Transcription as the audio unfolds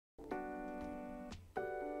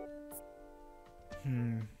I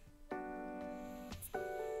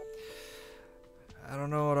don't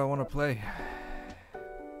know what I want to play.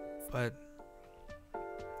 But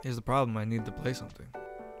here's the problem, I need to play something.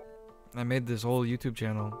 I made this whole YouTube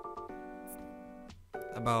channel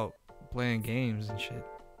about playing games and shit.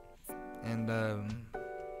 And I'm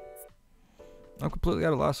completely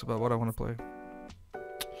at a loss about what I want to play.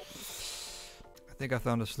 I think I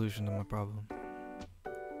found a solution to my problem.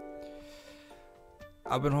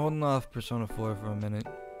 I've been holding off Persona 4 for a minute.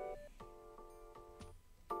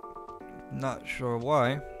 Not sure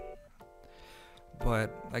why,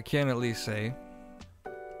 but I can at least say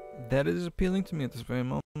that it is appealing to me at this very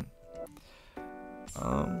moment.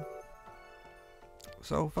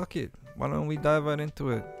 So fuck it. Why don't we dive right into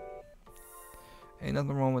it? Ain't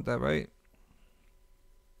nothing wrong with that, right?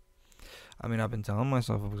 I mean, I've been telling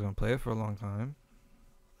myself I was gonna play it for a long time.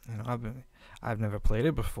 You know, I've never played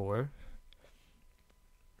it before.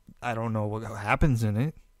 I don't know what happens in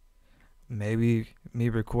it. Maybe me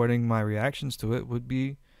recording my reactions to it would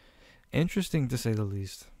be interesting, to say the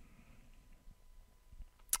least.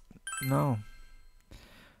 No,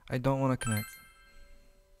 I don't want to connect.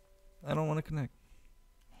 I don't want to connect.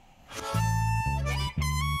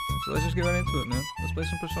 So let's just get right into it, man. Let's play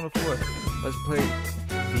some Persona 4. Let's play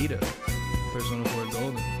Vita, Persona 4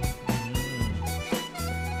 Golden.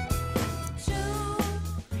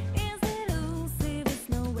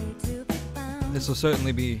 This will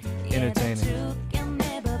certainly be entertaining.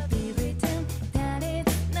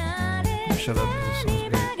 Shut up, because this song's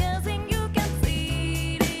great.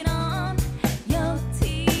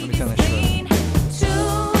 Let me kind of shut up.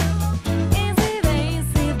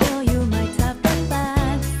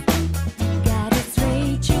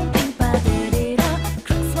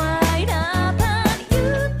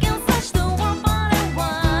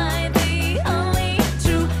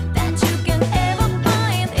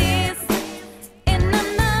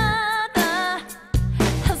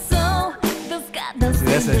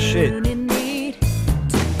 That's that shit.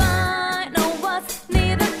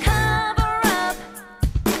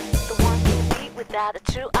 Without a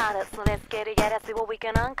true artist, so let's get it, yeah, let's see what we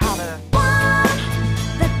can uncover. One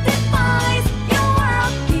that defies your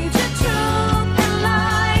world, gives you truth and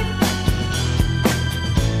life.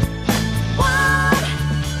 One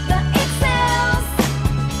that excels,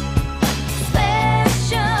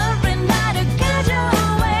 special and not to guide your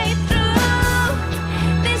way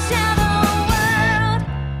through this shallow world.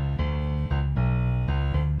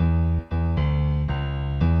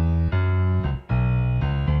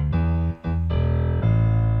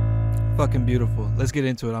 Fucking beautiful. Let's get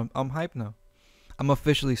into it. I'm hyped now. I'm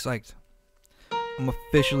officially psyched. I'm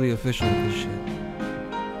officially with this shit.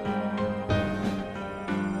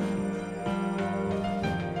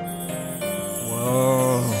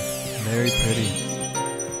 Whoa, very pretty.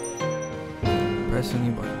 Press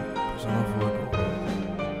any button. Persona 4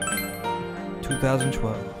 Gold.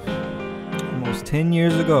 2012. Almost 10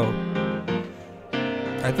 years ago.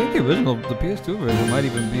 I think the original, the PS2 version, might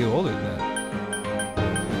even be older than that.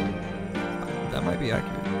 That might be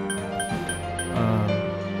accurate.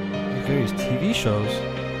 Various TV shows.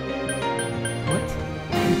 What?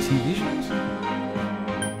 TV shows?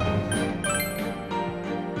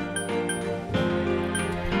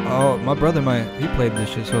 Oh, my brother he played this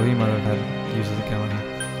shit, so he might have had used his account.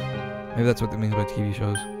 Maybe that's what it means by TV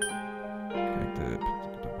shows.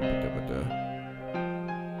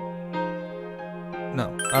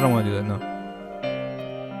 No, I don't want to do that, no.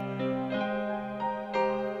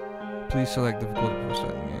 Please select difficulty before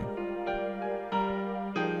starting the game.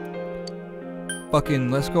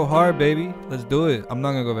 Fucking, let's go hard, baby. Let's do it. I'm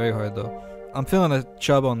not gonna go very hard, though. I'm feeling a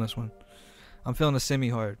chub on this one. I'm feeling a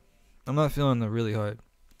semi-hard. I'm not feeling the really hard.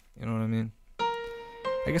 You know what I mean?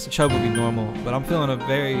 I guess a chub would be normal, but I'm feeling a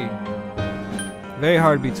very, very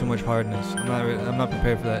hard be too much hardness. I'm not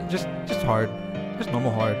prepared for that. Just hard. Just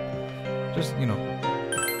normal hard. Just, you know.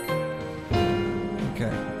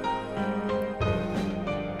 Okay.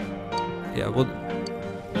 Yeah, we'll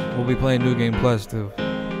be playing New Game Plus too,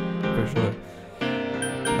 for sure.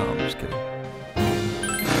 No, I'm just kidding.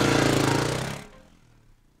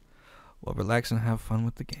 Well, relax and have fun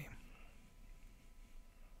with the game.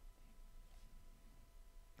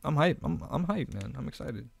 I'm hyped. I'm hyped, man. I'm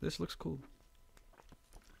excited. This looks cool.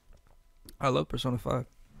 I love Persona 5.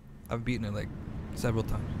 I've beaten it like several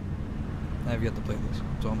times. I have yet to play this,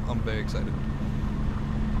 so I'm very excited.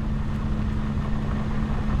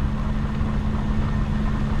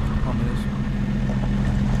 Ominous.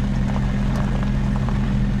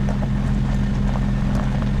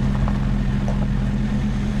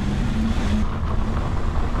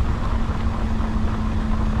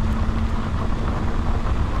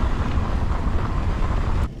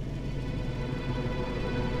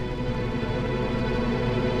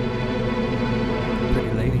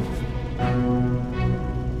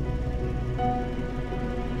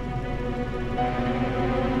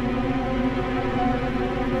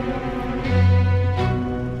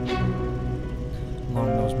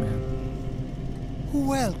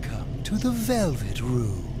 the velvet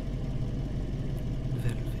room.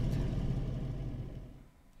 Velvet.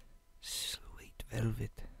 Sweet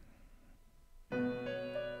velvet.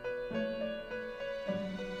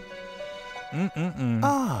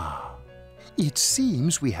 Ah, it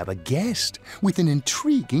seems we have a guest with an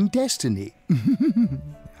intriguing destiny.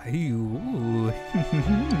 Ooh.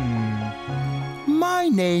 My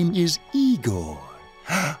name is Igor.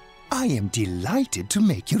 I am delighted to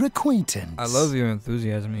make your acquaintance. I love your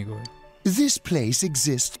enthusiasm, Igor. This place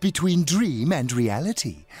exists between dream and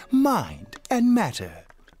reality, mind and matter.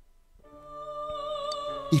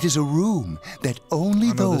 It is a room that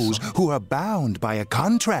only those who are bound by a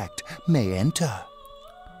contract may enter.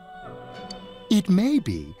 It may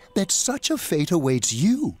be that such a fate awaits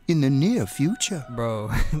you in the near future.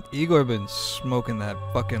 Bro, Igor been smoking that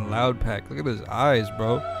fucking loud pack. Look at his eyes,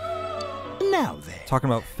 bro. Now then, Talking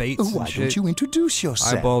about fates and why shit. don't you introduce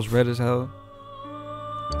yourself? Eyeballs red as hell.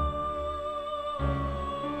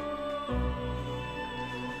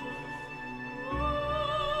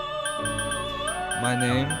 My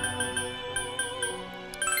name.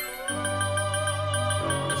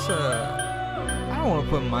 It's I don't want to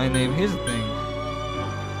put my name. Here's the thing.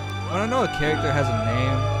 When I know a character has a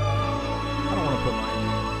name, I don't want to put my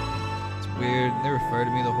name. It's weird. They refer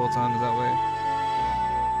to me the whole time as that way.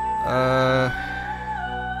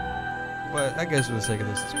 But I guess for the sake of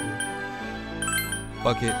this, it's cool.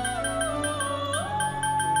 Fuck it.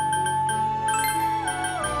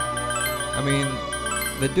 I mean,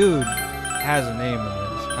 the dude has a name in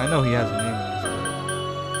this. I know he has a name in this,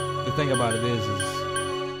 but the thing about it is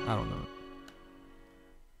I don't know.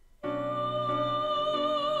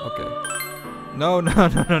 Okay. No.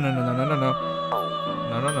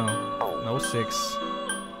 No 6.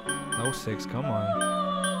 No 6. Come on.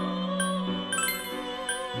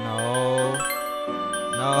 No.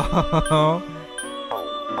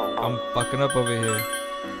 I'm fucking up over here.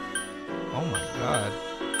 Oh my god.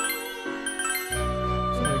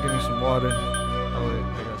 Somebody give me some water. Oh wait,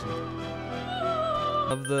 I got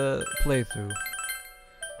some. Of the playthrough,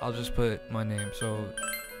 I'll just put my name so,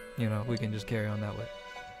 you know, we can just carry on that way.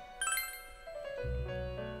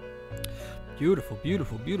 Beautiful.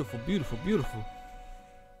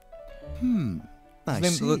 I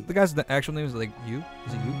His see. name, the guy's actual name is like you?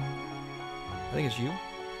 Is it you? I think it's you.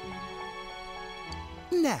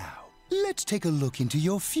 Now, let's take a look into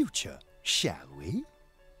your future, shall we?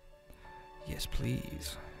 Yes,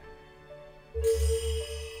 please.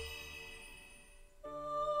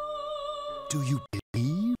 Do you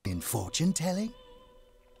believe in fortune telling?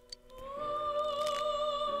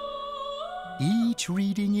 Each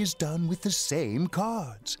reading is done with the same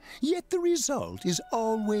cards, yet the result is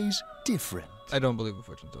always different. I don't believe in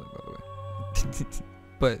fortune telling, by the way.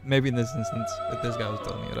 But maybe in this instance, if this guy was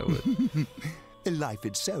telling me it, I would. Life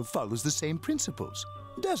itself follows the same principles,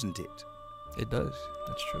 doesn't it? It does.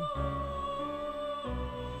 That's true.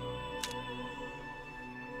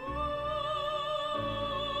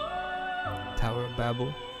 Tower of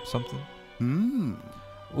Babel, something.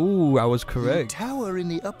 Ooh, I was The correct. tower in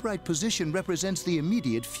the upright position represents the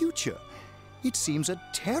immediate future. It seems a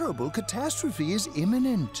terrible catastrophe is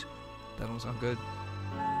imminent. That don't sound good.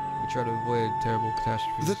 We try to avoid terrible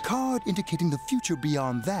catastrophes. The card indicating the future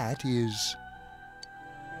beyond that is...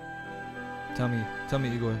 Tell me,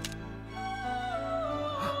 Igor.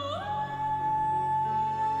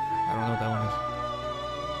 I don't know what that one is.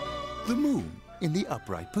 the moon in the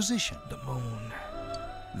upright position. The moon.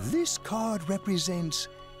 This card represents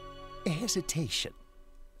hesitation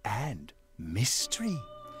and mystery.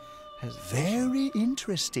 Very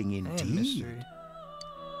interesting And indeed. mystery.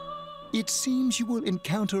 It seems you will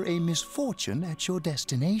encounter a misfortune at your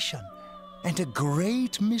destination, and a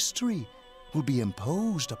great mystery will be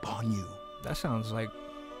imposed upon you. That sounds like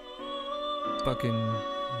fucking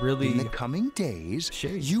really. In the coming days,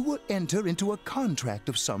 shady. you will enter into a contract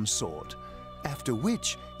of some sort, after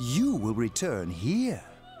which you will return here.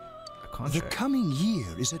 A contract. The coming year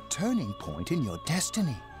is a turning point in your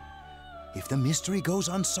destiny. If the mystery goes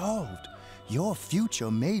unsolved, your future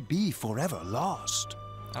may be forever lost.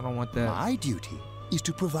 I don't want that. My duty is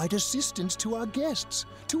to provide assistance to our guests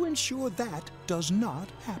to ensure that does not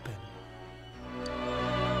happen.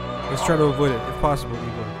 Let's try to avoid it, if possible,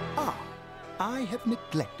 Igor. Ah, I have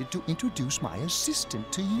neglected to introduce my assistant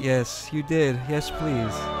to you. Yes, you did. Yes,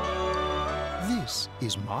 please. This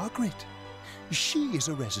is Margaret. She is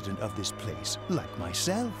a resident of this place, like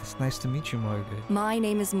myself. It's nice to meet you, Margaret. My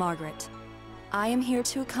name is Margaret. I am here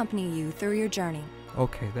to accompany you through your journey.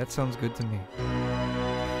 Okay, that sounds good to me.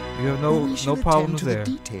 You have We no shall problems attend to there.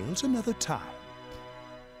 the details another time.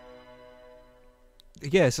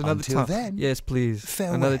 Yes, another Until time. then, Yes, please.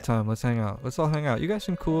 farewell. Another time. Let's hang out. Let's all hang out. You guys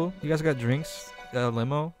seem cool. You guys got drinks,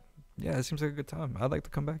 limo. Yeah, it seems like a good time. I'd like to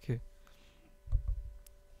come back here.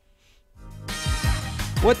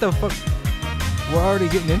 What the fuck? We're already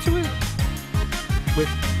getting into it? Wait,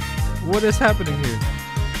 what is happening here?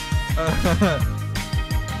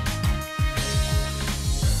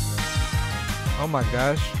 Oh my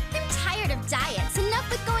gosh. I'm tired of diets. Enough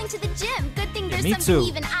with going to the gym. Good thing there's me something too.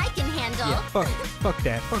 even I can handle. Yeah, fuck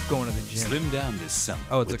that. Fuck going to the gym. Slim down this summer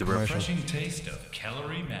Oh, it's with a the commercial. refreshing taste of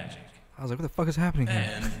calorie magic. I was like, what the fuck is happening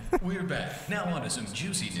here? And we're back. Now on to some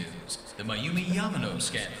juicy news. The Mayumi Yamano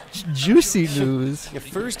scandal. Juicy news. At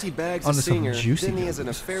first he bags a Onto some singer, juicy then he has an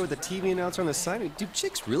news. affair with a TV announcer on the side. Do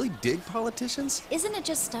chicks really dig politicians? Isn't it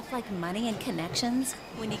just stuff like money and connections?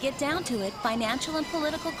 When you get down to it, financial and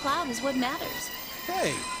political clout is what matters.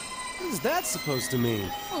 Hey, what is that supposed to mean?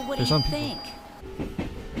 Well, what For do some you people. think?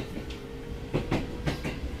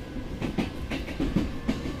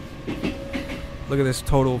 Look at this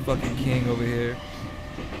total fucking king over here.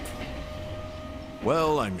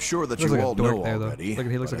 Well, I'm sure that Looks you like a all dork know there, though. already. Look,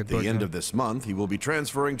 he looks but like a at dork the end now. of this month, he will be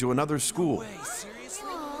transferring to another school.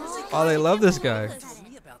 Oh, they love this guy.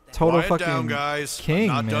 Total Quiet fucking down, guys. king,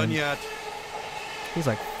 I'm not man. done yet. He's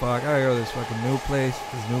like, fuck, I gotta go to this fucking new place.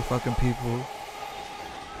 There's new fucking people.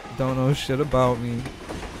 Don't know shit about me.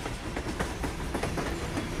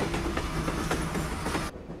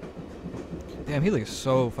 Damn, he looks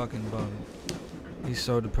so fucking bummed. He's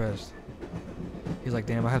so depressed. He's like,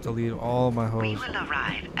 damn, I have to leave all my We hoes. will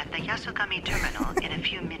arrive at the Yasogami terminal in a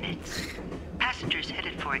few minutes. Passengers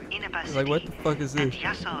headed for Inaba He's City like, what the fuck is and this?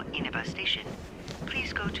 Yaso Inaba Station.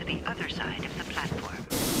 Please go to the other side of the platform.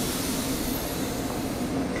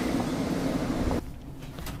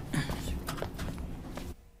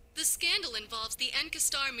 The scandal involves the Enka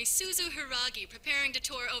star Misuzu Hiragi preparing to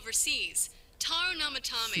tour overseas. Taro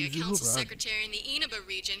Namatame, a Misuzu council Hiragi. secretary in the Inaba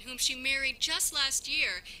region, whom she married just last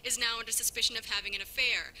year, is now under suspicion of having an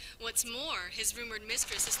affair. What's more, his rumored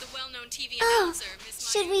mistress is the well-known TV announcer,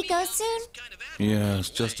 Miss Should we Mayumi go Yama. soon? Yes,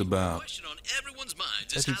 just about. Question on everyone's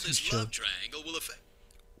minds I is think how so, this chill. love triangle will affect.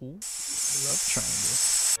 Ooh, love triangle.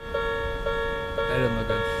 That didn't look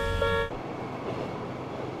good.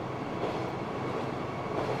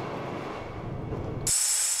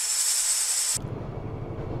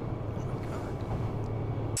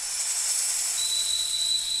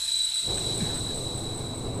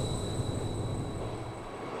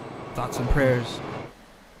 Thoughts and prayers.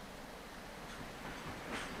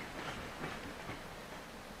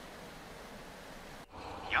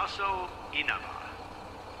 Yaso Inaba.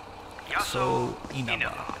 Yaso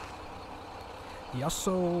Inaba.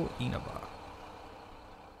 Yaso Inaba.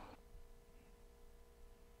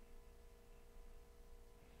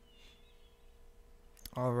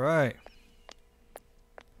 All right.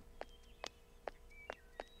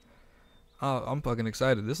 Oh, I'm fucking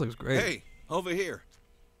excited. This looks great. Hey, over here.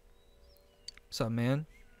 What's up, man?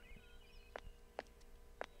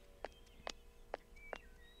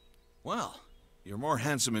 Well, you're more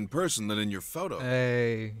handsome in person than in your photo.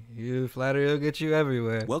 Hey, you flattery will get you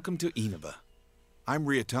everywhere. Welcome to Inaba. I'm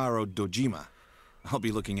Ryotaro Dojima. I'll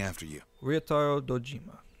be looking after you. Ryotaro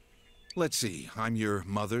Dojima. Let's see, I'm your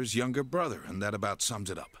mother's younger brother, and that about sums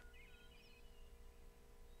it up.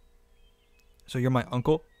 So you're my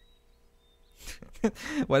uncle?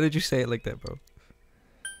 Why did you say it like that, bro?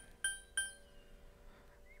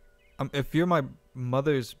 If you're my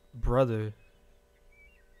mother's brother,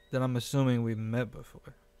 then I'm assuming we've met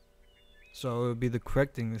before. So it would be the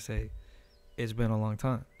correct thing to say, it's been a long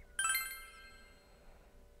time.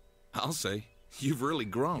 I'll say, you've really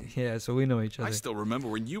grown. Yeah, so we know each other. I still remember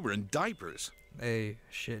when you were in diapers. Hey,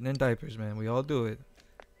 shitting in diapers, man. We all do it.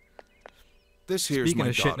 This here's Speaking my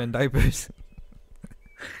of daughter. shitting in diapers.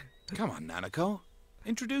 Come on, Nanako.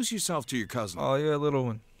 Introduce yourself to your cousin. Oh, you're a little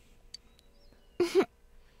one.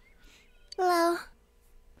 Hello.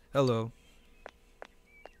 Hello.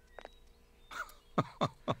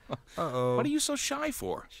 Uh-oh. What are you so shy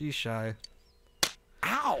for? She's shy.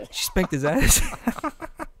 Ow! She spanked his ass.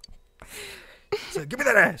 So, give me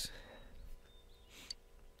that ass.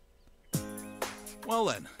 Well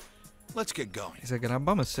then, let's get going. He's like, can I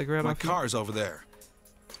bum a cigarette My off you? car's over there.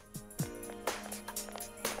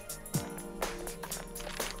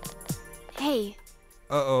 Hey,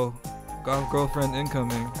 Uh-oh. Golf girlfriend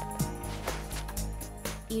incoming.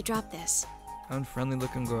 you dropped this. Unfriendly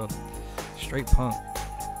looking girl. Straight punk.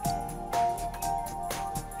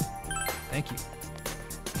 Thank you.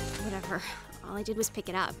 Whatever. All I did was pick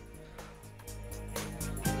it up.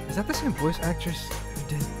 Is that the same voice actress who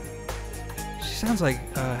did? She sounds like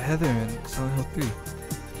Heather in Silent Hill 3.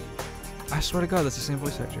 I swear to God, that's the same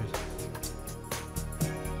voice actress.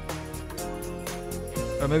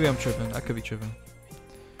 Or maybe I'm tripping. I could be tripping.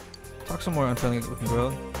 Talk some more unfriendly looking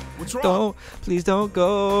girl. What's wrong? Don't, please don't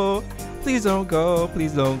go. Please don't go.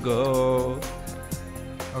 Please don't go.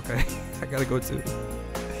 Okay, I gotta go too.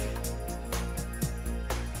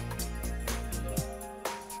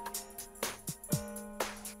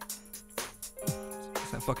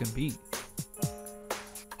 It's that fucking beat.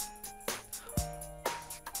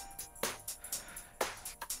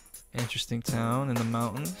 Interesting town in the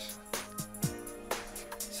mountains.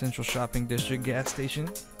 Central shopping district, gas station.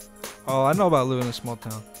 Oh, I know about living in a small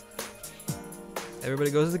town. Everybody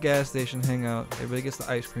goes to the gas station, hang out. Everybody gets the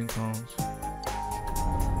ice cream cones.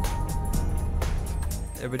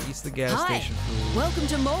 Everybody eats the gas station food. Welcome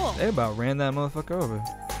to Mole. They about ran that motherfucker over.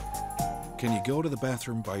 Can you go to the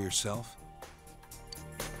bathroom by yourself?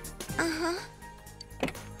 Uh-huh.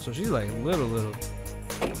 So she's like little.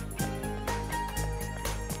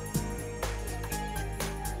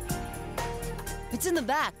 It's in the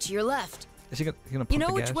back, to your left. Is he gonna pump You know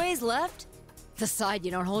the which gas? way's left? The side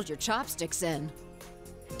you don't hold your chopsticks in.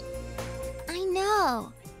 I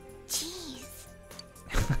know. Jeez.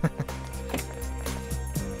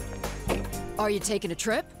 Are you taking a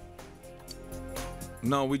trip?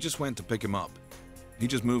 No, we just went to pick him up. He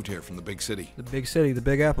just moved here from the big city. The big city, the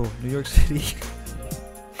Big Apple, New York City.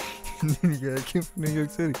 Yeah, I came from New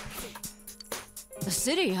York City. The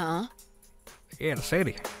city, huh? Yeah, the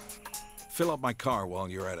city. Fill up my car while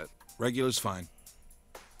you're at it. Regular's fine.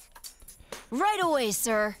 Right away,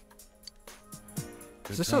 sir.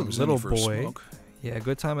 Is this a little boy? Yeah,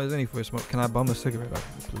 good time as any for a smoke. Can I bum a cigarette off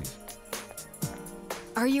you, please?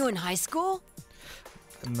 Are you in high school?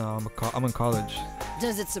 No, I'm in college.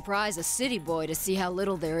 Does it surprise a city boy to see how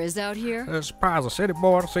little there is out here? It surprise a city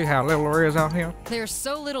boy to see how little there is out here. There's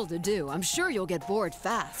so little to do, I'm sure you'll get bored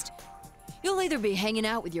fast. You'll either be hanging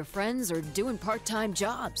out with your friends or doing part-time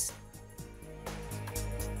jobs.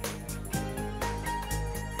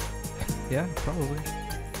 Yeah, probably.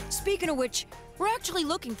 Speaking of which, we're actually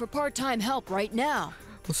looking for part-time help right now.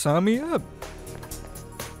 Well, sign me up.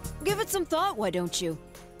 Give it some thought, why don't you?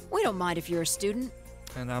 We don't mind if you're a student.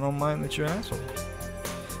 And I don't mind that you're an asshole.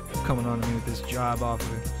 Coming on to me with this job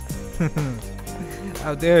offer.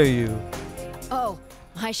 How dare you? Oh,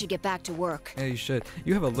 I should get back to work. Yeah, you should.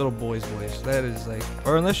 You have a little boy's voice. That is like,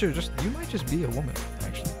 or unless you're just, you might just be a woman,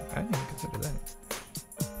 actually. I didn't even consider that.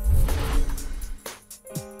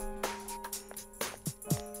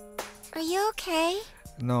 Are you okay?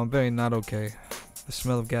 No, I'm very not okay. The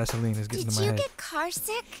smell of gasoline is getting to my Did head. you get car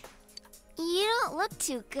sick? You don't look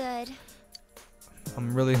too good.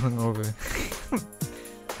 I'm really hungover.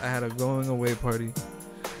 I had a going away party.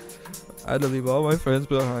 I had to leave all my friends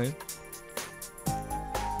behind.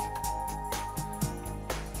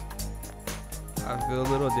 I feel a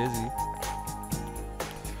little dizzy.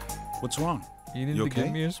 What's wrong? You need You to give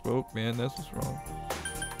okay? me a smoke, man. That's what's wrong.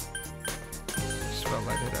 Just felt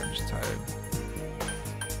like it. I'm just tired.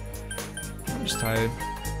 I'm just tired.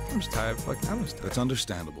 I'm just tired. Fuck, I'm just tired. That's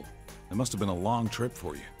understandable. It must have been a long trip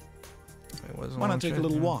for you. It was Why long not take a trip,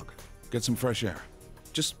 little man. walk? Get some fresh air.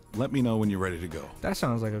 Just let me know when you're ready to go. That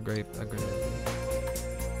sounds like a great idea.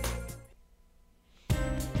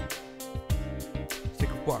 Take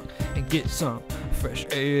a walk and get some fresh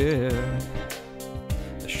air.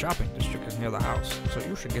 The shopping district is near the house, so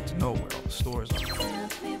you should get to know where all the stores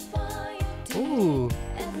are. Ooh.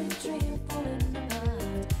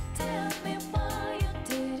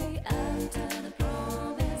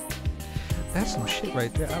 That's some shit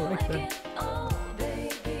right there. I like that.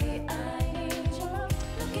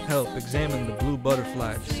 Help examine the blue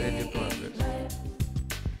butterfly to save your progress.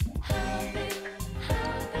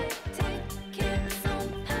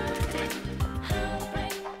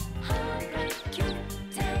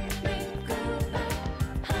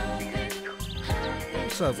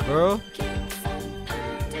 What's up, girl?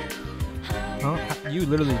 Huh? You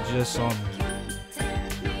literally just saw me.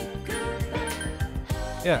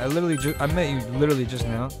 Yeah, I met you literally just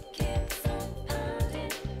now.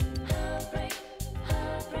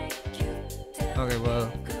 Okay, well.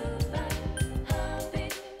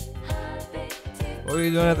 What were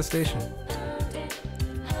you doing at the station?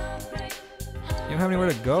 You don't have anywhere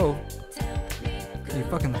to go. Are you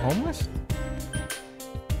fucking homeless?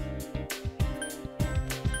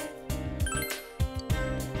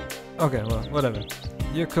 Okay, well, whatever.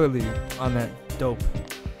 You're clearly on that dope.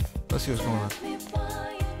 Let's see what's going on.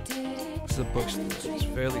 This is a bookstore. It's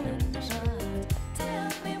fairly empty.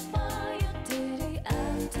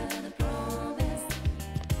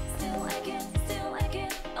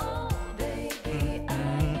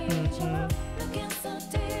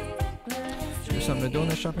 for something to do in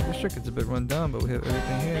the shopping district. It's a bit run down, but we have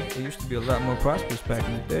everything here. It used to be a lot more prosperous back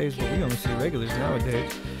in the days, but we only see regulars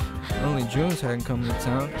nowadays. Only Junes hadn't come to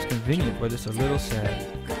town. It's convenient, but it's a little sad.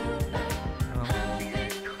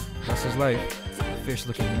 That's his life. A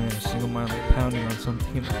fierce-looking man, single-mindedly pounding on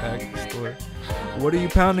something in the back of the store. What are you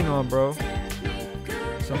pounding on, bro?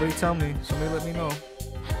 Somebody tell me. Somebody let me know.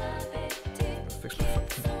 Fix my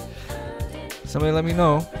fucking... Somebody let me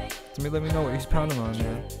know. Somebody let me know what he's pounding on,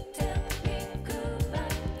 man.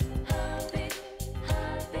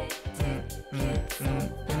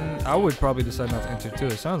 I would probably decide not to enter too.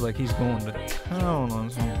 It sounds like he's going to town on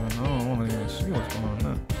something. I don't want to even see what's going on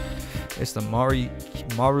now. It's the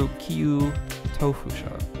Marukyu Tofu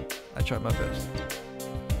Shop. I tried my best.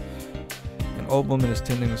 An old woman is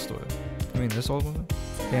tending the store. I mean, this old woman?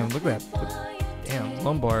 Damn, look at that. Damn,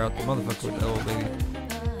 lumbar out the motherfucker with the old lady.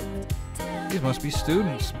 These must be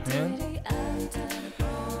students, man.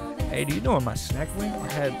 Hey, do you know where my snack went?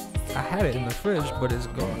 I had it in the fridge, but it's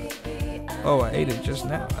gone. Oh, I ate it just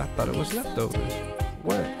now. I thought it was leftovers.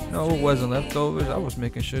 What? No, it wasn't leftovers. I was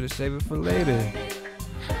making sure to save it for later.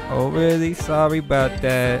 Oh, really? Sorry about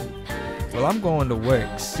that. Well, I'm going to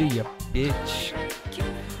work. See ya, bitch.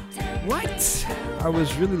 What? I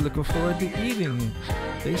was really looking forward to eating it.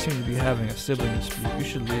 They seem to be having a sibling dispute. You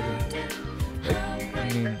should leave it. Like, I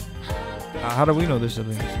mean, how do we know they're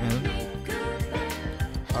siblings, man?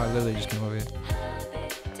 Alright, Lily just came over here.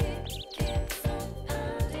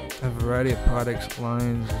 A variety of products,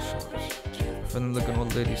 lines, and shops. A friendly-looking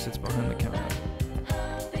old lady sits behind the counter.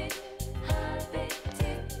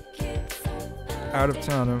 Out of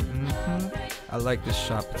towner. I like this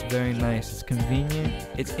shop. It's very nice. It's convenient.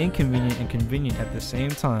 It's inconvenient and convenient at the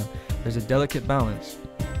same time. There's a delicate balance.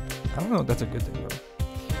 I don't know if that's a good thing, bro.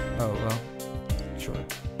 Oh, well. Sure.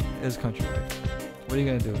 It is country life. What are you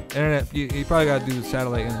gonna do? Internet. You probably gotta do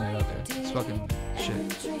satellite internet out there. It's fucking shit.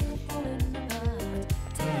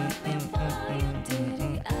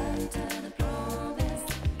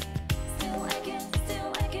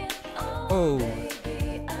 Oh,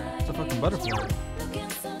 it's a fucking butterfly.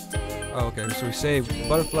 Oh, okay, so we save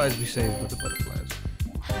butterflies, we save with the butterflies.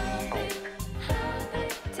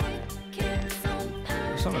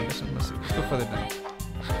 There's something missing, let's see, let's go further down.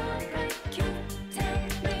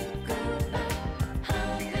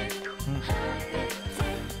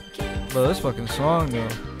 Bro, this fucking song though.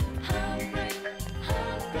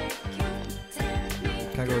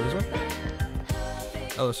 Can I go this way?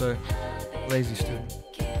 Oh, sorry. Lazy student.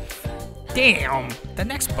 Damn, the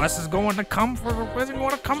next bus is going to come for a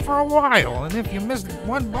while, and if you miss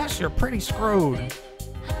one bus, you're pretty screwed.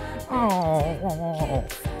 Oh,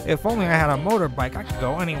 if only I had a motorbike, I could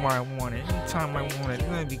go anywhere I wanted, anytime I wanted.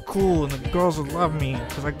 That'd be cool, and the girls would love me,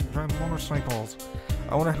 because I could drive motorcycles.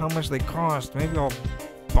 I wonder how much they cost. Maybe I'll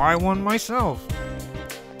buy one myself.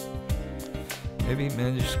 Maybe,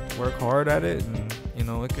 man, just work hard at it, and, you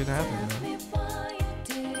know, it could happen, man.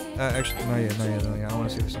 Actually, not yet. I want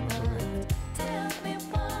to see if someone's over here.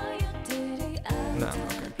 No,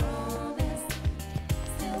 okay.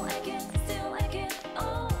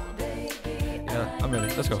 Yeah, I'm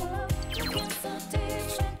ready. Let's go.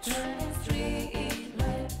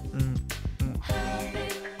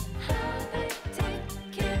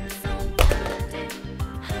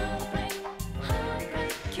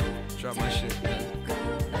 Drop my shit.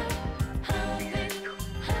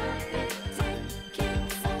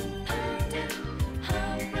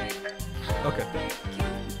 Okay.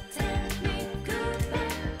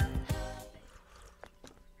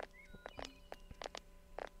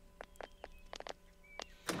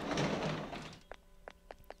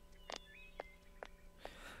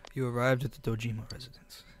 You arrived at the Dojima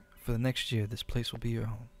residence. For the next year, this place will be your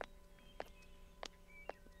home.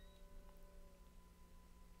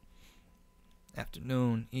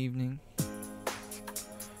 Afternoon, evening.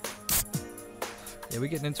 Yeah, we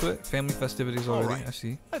getting into it. Family festivities already. All right. I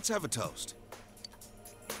see. Let's have a toast.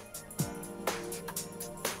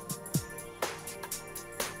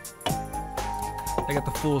 I got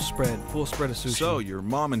the full spread of sushi. So your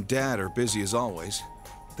mom and dad are busy as always.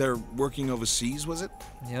 They're working overseas, was it?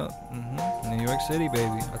 Yep. New York City,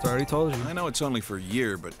 baby. I already told you. I know it's only for a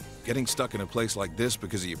year, but getting stuck in a place like this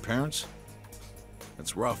because of your parents?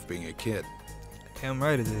 It's rough being a kid. Damn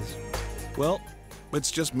right it is. Well, it's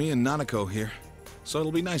just me and Nanako here, so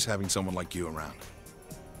it'll be nice having someone like you around.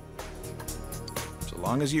 So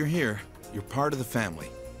long as you're here, you're part of the family,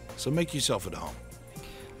 so make yourself at home.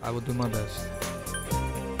 I will do my best.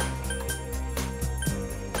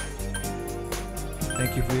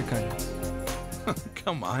 Thank you for your kindness.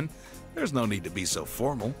 Come on, there's no need to be so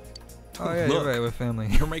formal. Oh yeah, Look, you're right, we're family.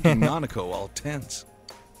 You're making Nanako all tense.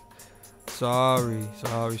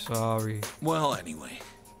 Sorry. Well, anyway,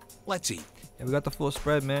 let's eat. Yeah, we got the full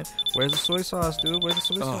spread, man. Where's the soy sauce, dude? Where's the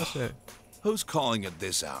soy sauce at? Who's calling at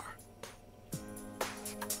this hour?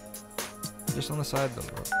 Just on the side, though,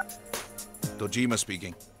 bro. Dojima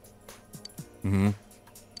speaking. Mm-hmm.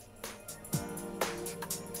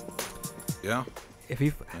 Yeah? If he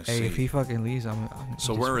fucking leaves, I'm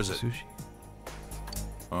so where is it? Sushi.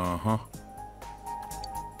 Uh-huh.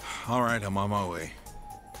 All right, I'm on my way.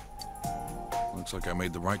 Looks like I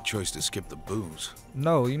made the right choice to skip the booze.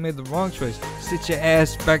 No, you made the wrong choice. Sit your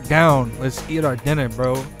ass back down. Let's eat our dinner,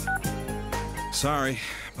 bro. Sorry,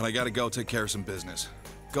 but I gotta go take care of some business.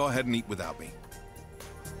 Go ahead and eat without me.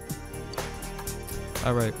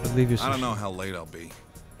 All right, but leave your sushi. I don't know how late I'll be.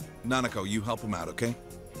 Nanako, you help him out, okay?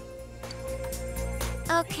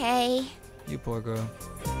 Okay. You poor girl.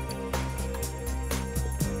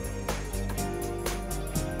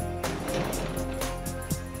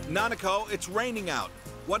 Nanako, it's raining out.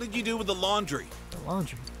 What did you do with the laundry? The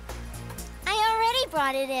laundry? I already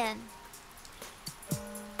brought it in.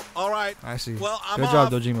 All right. I see. Well, I'm Good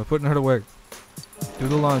off. job, Dojima. Putting her to work. Do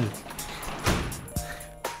the laundry.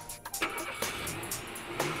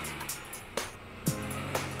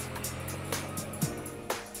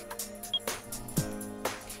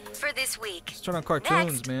 For this week. Let's turn on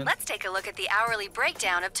cartoons, Next, man. let's take a look at the hourly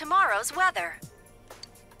breakdown of tomorrow's weather.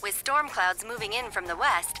 With storm clouds moving in from the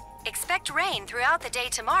west, expect rain throughout the day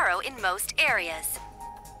tomorrow in most areas.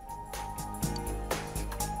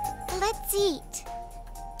 Let's eat.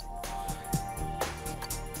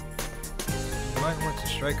 You might want to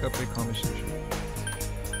strike up a conversation.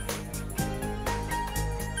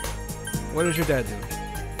 What does your dad do?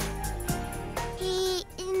 He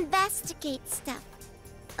investigates stuff.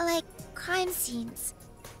 Like crime scenes.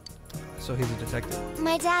 So he's a detective?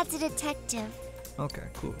 My dad's a detective. Okay,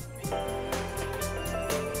 cool.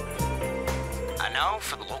 And now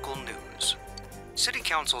for the local news. City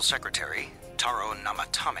Council Secretary Taro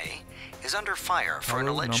Namatame is under fire for an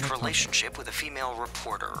alleged relationship with a female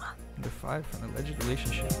reporter. Under fire for an alleged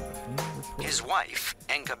relationship with a female reporter. His wife,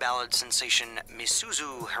 Enka ballad sensation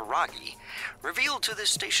Misuzu Hiragi, revealed to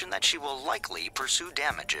this station that she will likely pursue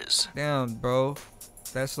damages. Damn, bro.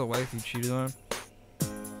 That's the wife you cheated on?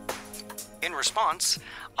 In response,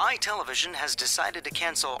 iTelevision has decided to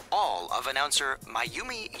cancel all of announcer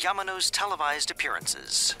Mayumi Yamano's televised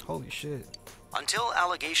appearances. Holy shit. Until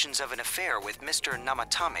allegations of an affair with Mr.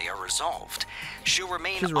 Namatame are resolved, she'll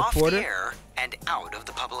remain She's a off the reporter? air and out of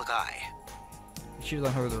the public eye. You cheated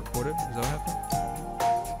on her with a reporter? Is that what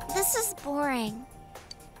happened? This is boring.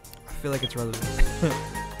 I feel like it's relevant.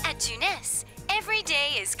 At Junes, every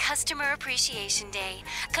day is Customer Appreciation Day.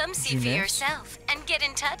 Come see for Junes? yourself and get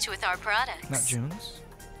in touch with our products. Not June's?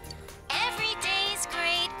 Every day's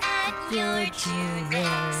great at your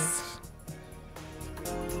Junes.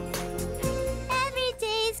 Every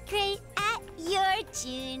day's great at your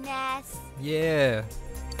Junes. Yeah.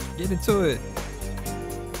 Get into it.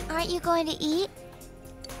 Aren't you going to eat?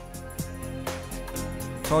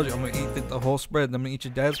 Told you, I'm gonna eat the whole spread. I'm gonna eat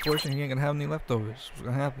your dad's portion. He ain't gonna have any leftovers. What's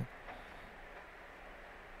gonna happen?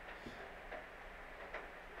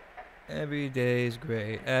 Every day's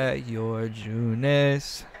great at your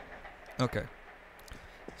Junes. Okay.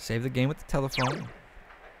 Save the game with the telephone.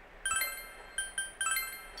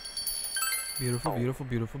 Beautiful, beautiful,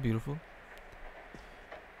 beautiful, beautiful.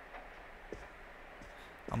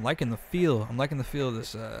 I'm liking the feel. I'm liking the feel of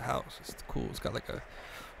this house. It's cool. It's got like a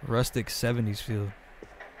rustic 70s feel.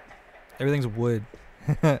 Everything's wood.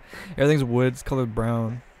 Everything's wood. It's colored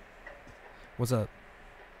brown. What's up?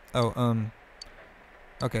 Oh,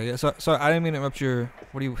 okay, yeah, so I didn't mean to interrupt your...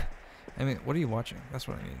 What are you watching? That's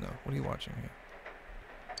what I need to know. What are you watching here?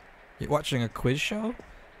 You're watching a quiz show?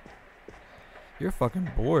 You're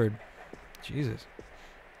fucking bored. Jesus.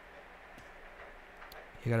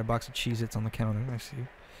 You got a box of Cheez-Its on the counter, I see.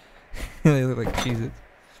 They look like Cheez-Its.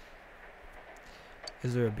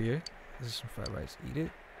 Is there a beer? This is some fried rice. Eat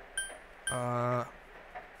it.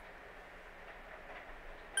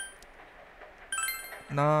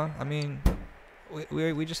 Nah, I mean,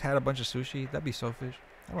 we just had a bunch of sushi. That'd be selfish.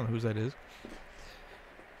 I don't know whose that is.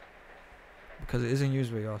 Because it isn't used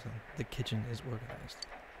very often. The kitchen is organized.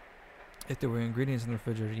 If there were ingredients in the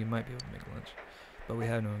refrigerator, you might be able to make lunch. But we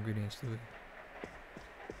have no ingredients to it.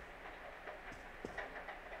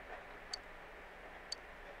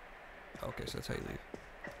 Okay, so that's how you leave.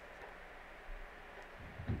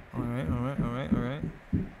 Alright, alright, alright, alright.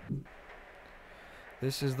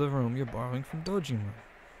 This is the room you're borrowing from Dojima.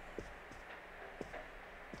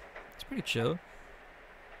 It's pretty chill.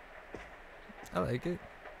 I like it.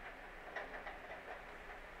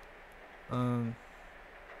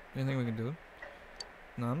 Anything we can do?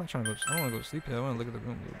 No, I'm not trying to go. I don't want to go to sleep yet. I want to look at the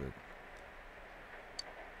room a little bit.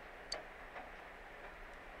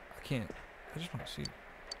 I can't. I just want to see.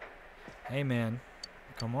 Hey, man.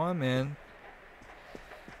 Come on, man.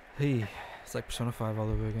 Hey. It's like Persona 5 all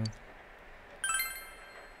over again.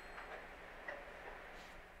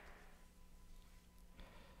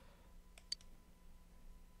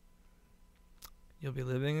 You'll be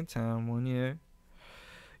living in town 1 year.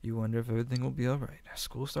 You wonder if everything will be alright.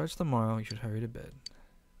 School starts tomorrow. You should hurry to bed.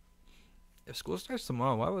 If school starts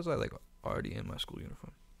tomorrow, why was I like already in my school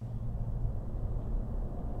uniform?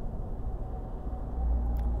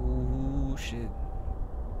 Ooh, shit.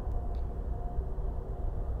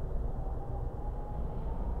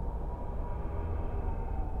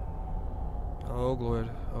 Oh, Lord.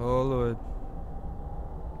 Oh, Lord.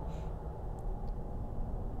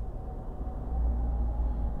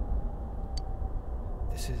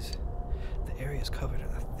 The area is covered in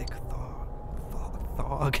a thick fog.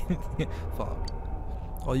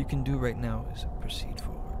 All you can do right now is proceed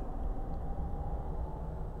forward.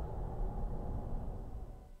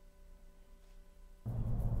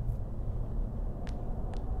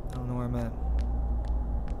 I don't know where I'm at.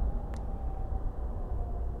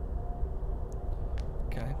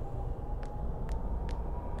 Okay.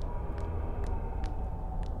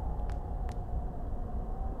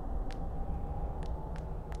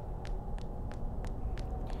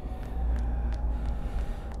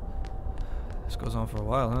 This goes on for a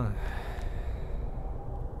while, huh?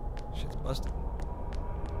 Shit's busted.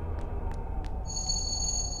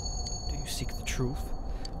 Do you seek the truth?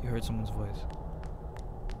 You heard someone's voice.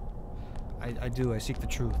 I do. I seek the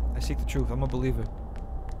truth. I seek the truth. I'm a believer.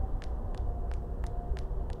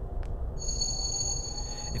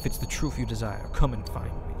 If it's the truth you desire, come and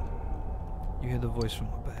find me. You hear the voice from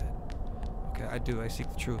up ahead. Okay, I do. I seek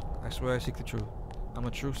the truth. I swear I seek the truth. I'm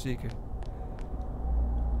a truth seeker.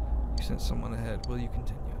 You sent someone ahead. Will you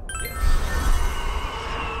continue? Yes.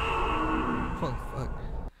 Holy fuck.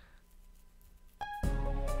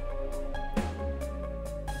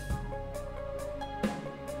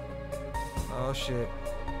 Oh shit.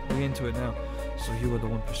 We into it now. So you were the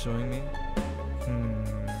one pursuing me?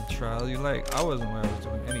 Trial you like. I wasn't where I was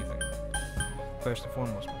doing anything. First and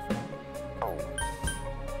foremost, my friend.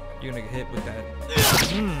 You're gonna get hit with that.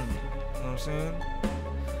 You know what I'm saying?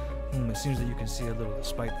 It seems that you can see a little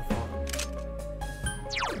despite the fog.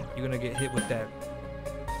 You're gonna get hit with that.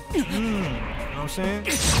 You know what I'm saying?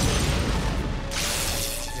 Yeah,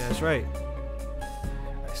 that's right.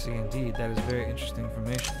 I see indeed. That is very interesting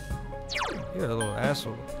information. You're a little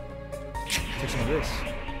asshole. Take some of this.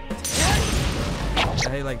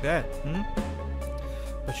 How you like that?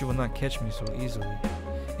 But you will not catch me so easily.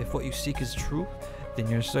 If what you seek is truth, then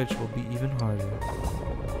your search will be even harder.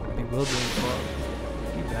 Bewildering fog.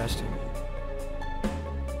 You bastard.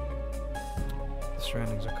 The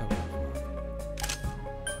surroundings are covered in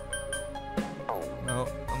fog. No,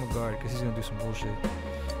 I'm a guard because he's gonna do some bullshit.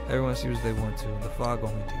 Everyone sees what they want to, and the fog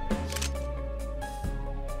only deepens.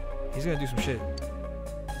 He's gonna do some shit.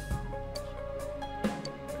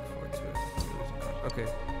 Okay.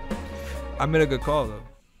 I made a good call though.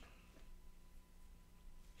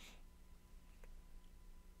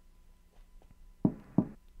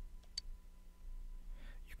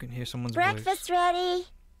 You can hear someone's voice. Breakfast ready.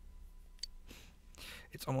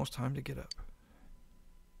 It's almost time to get up.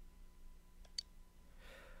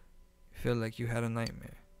 You feel like you had a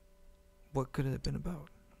nightmare. What could it have been about?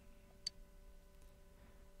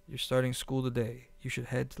 You're starting school today. You should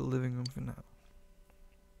head to the living room for now.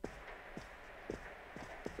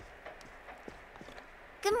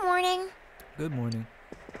 Good morning. Good morning.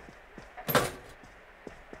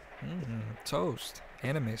 Toast.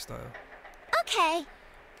 Anime style. Okay.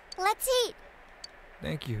 Let's eat.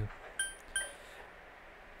 Thank you.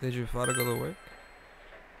 Did your father go to work?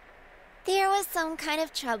 There was some kind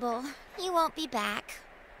of trouble. He won't be back.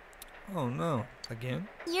 Oh no. Again?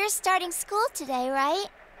 You're starting school today, right?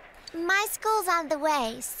 My school's on the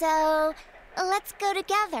way, so let's go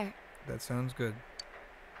together. That sounds good.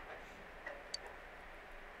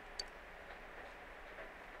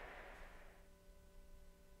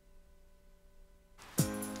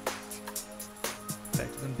 Back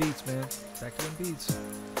to them beats, man. Back to them beats.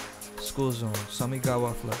 School zone.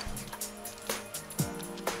 Samigawa flood.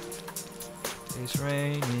 It's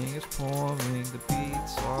raining, it's pouring, the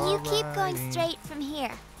beats are You keep going riding. straight from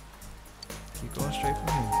here. Keep going straight from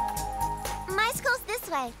here. My school's this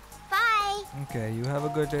way. Bye. Okay, you have a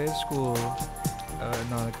good day at school,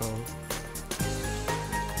 Nanako.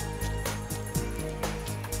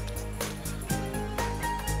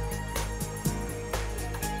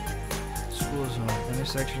 School zone, and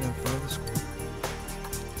intersection in front of the school.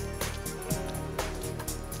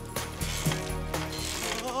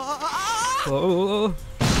 Oh.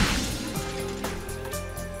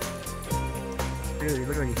 Dude, you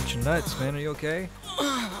look like you hit your nuts, man. Are you okay?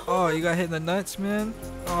 Oh, you got hit in the nuts, man?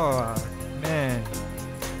 Oh, man.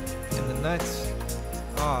 In the nuts.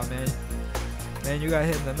 Oh, man. Man, you got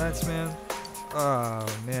hit in the nuts, man. Oh,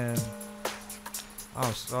 man.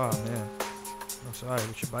 Oh, man. I'm sorry.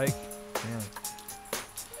 With your bike? Man.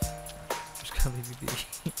 Just gotta leave you be.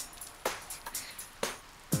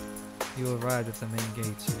 You arrived at the main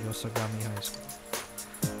gates of Yosogami High School.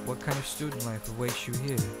 What kind of student life awaits you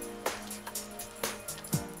here?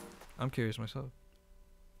 I'm curious myself.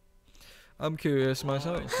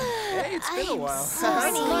 Hey, it's been a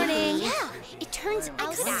while. Morning. Yeah, it turns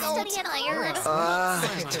out so tired.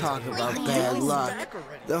 Talk about bad luck.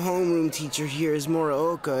 The homeroom teacher here is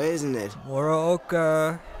Muraoka, isn't it?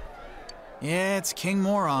 Muraoka. Yeah, it's King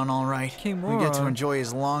Moron, all right. King Moron. We get to enjoy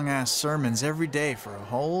his long-ass sermons every day for a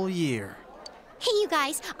whole year. Hey, you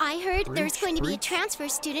guys, I heard there's going to be a transfer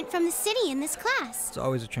student from the city in this class. It's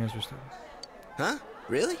always a transfer student. Huh?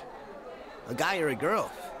 Really? A guy or a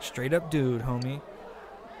girl? Straight up dude, homie.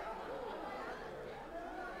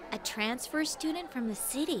 A transfer student from the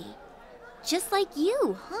city. Just like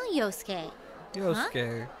you, huh, Yosuke?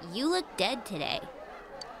 Yosuke. Huh? You look dead today.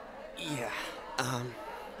 Yeah,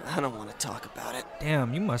 I don't want to talk about it.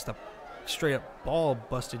 Damn, you must have straight up ball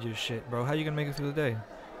busted your shit, bro. How you gonna make it through the day?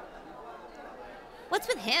 What's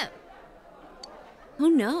with him? Who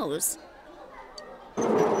knows?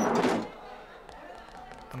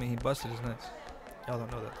 I mean, he busted his nuts. Y'all don't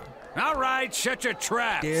know that, though. All right, shut your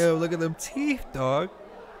traps. Damn, look at them teeth, dog.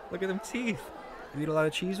 Look at them teeth. You eat a lot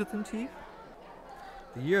of cheese with them teeth?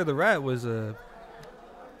 The year of the rat was, you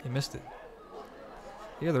missed it.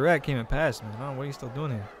 The year of the rat came and passed, man. I don't know what are you still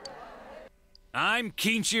doing here. I'm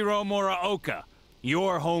Kinshiro Muraoka,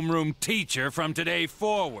 your homeroom teacher from today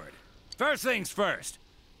forward. First things first,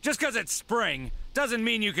 just 'cause it's spring doesn't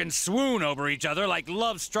mean you can swoon over each other like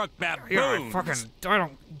love-struck baboons. Yeah, I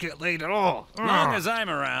don't get laid at all. Long as I'm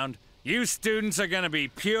around, you students are gonna be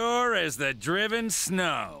pure as the driven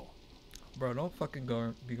snow. Bro, don't fucking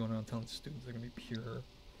be going around telling students they're gonna be pure.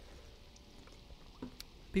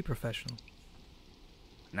 Be professional.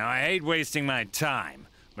 Now, I hate wasting my time,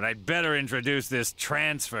 but I'd better introduce this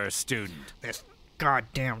transfer student. This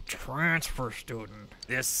goddamn transfer student.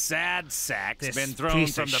 This sad sack's This been thrown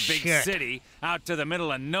piece from of the big shit. city out to the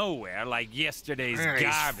middle of nowhere like yesterday's He's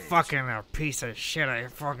garbage. fucking a piece of shit. I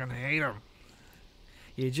fucking hate him.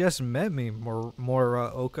 You just met me,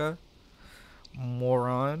 Muraoka.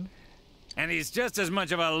 Moron. And he's just as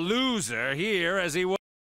much of a loser here as he was.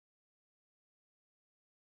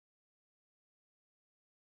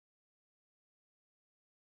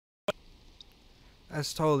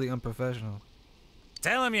 That's totally unprofessional.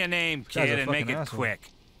 Tell him your name, Guy's a kid, and make fucking it asshole. quick.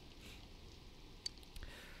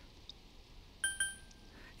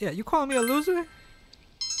 Yeah, you calling me a loser?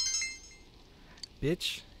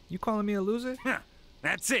 Bitch, you calling me a loser? Huh.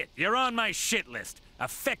 That's it. You're on my shit list.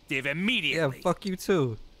 Effective immediately. Yeah, fuck you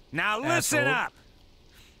too. Now listen asshole. up.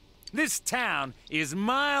 This town is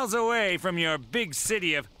miles away from your big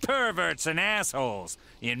city of perverts and assholes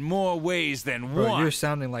in more ways than Bro, one. you're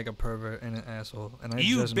sounding like a pervert and an asshole. And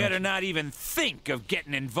You just met better not even think of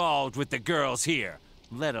getting involved with the girls here,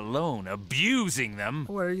 let alone abusing them.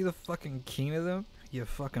 What, are you the fucking king of them? You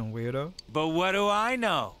fucking weirdo. But what do I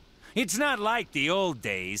know? It's not like the old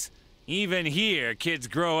days. Even here, kids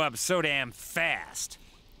grow up so damn fast.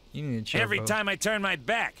 You need to chill, Every bro. time I turn my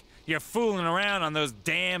back, you're fooling around on those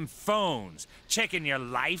damn phones, checking your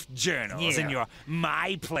life journals and your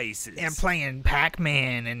My Places. And playing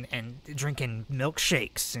Pac-Man and drinking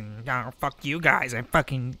milkshakes and fuck you guys. I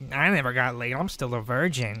never got laid. I'm still a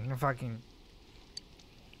virgin. Fucking.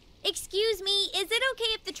 Excuse me, is it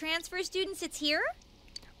okay if the transfer student sits here?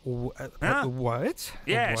 Huh? What?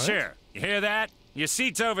 Yeah, What? sure. You hear that? Your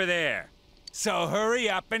seat's over there. So hurry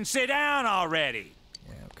up and sit down already.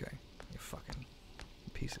 Yeah, okay. You fucking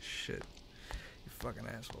piece of shit. You fucking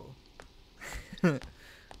asshole.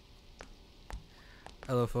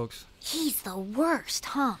 Hello, folks. He's the worst,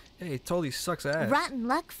 huh? Hey, it totally sucks ass. Rotten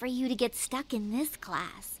luck for you to get stuck in this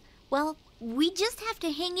class. Well, we just have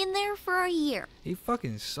to hang in there for a year. He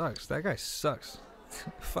fucking sucks. That guy sucks.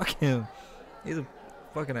 Fuck him. He's a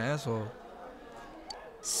fucking asshole.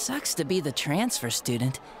 Sucks to be the transfer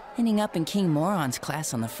student, ending up in King Moron's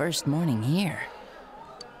class on the first morning here.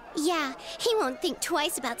 Yeah, he won't think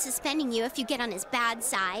twice about suspending you if you get on his bad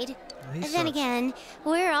side. He Then sucks. again,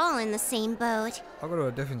 we're all in the same boat. I'll go to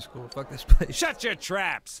a different school. Fuck this place. Shut your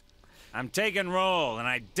traps. I'm taking roll, and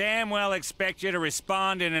I damn well expect you to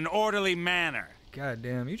respond in an orderly manner. God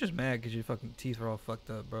damn, you just mad because your fucking teeth are all fucked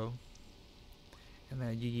up, bro. And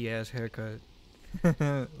that yee ass haircut. Look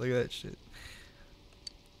at that shit.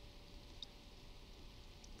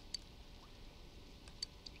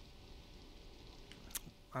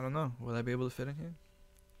 I don't know. Will I be able to fit in here?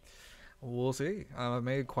 We'll see. I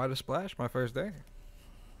made quite a splash my first day.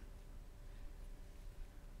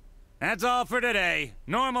 That's all for today.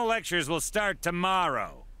 Normal lectures will start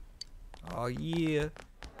tomorrow. Oh, yeah.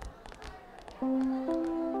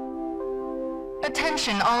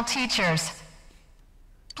 Attention all teachers.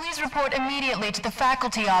 Please report immediately to the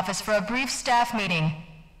faculty office for a brief staff meeting.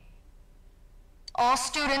 All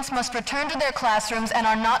students must return to their classrooms and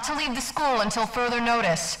are not to leave the school until further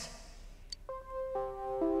notice.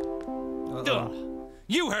 Ugh.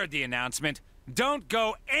 You heard the announcement. Don't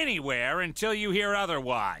go anywhere until you hear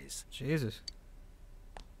otherwise. Jesus.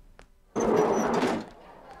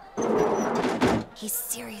 He's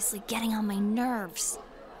seriously getting on my nerves.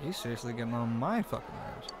 He's seriously getting on my fucking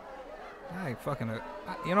nerves. I fucking...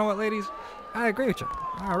 you know what, ladies? I agree with you.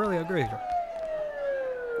 I really agree with you.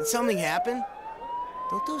 Did something happen?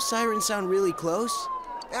 Don't those sirens sound really close?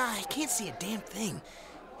 I can't see a damn thing.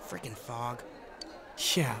 Freaking fog.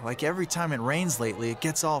 Yeah, like every time it rains lately, it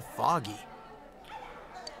gets all foggy.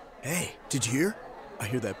 Hey, did you hear? I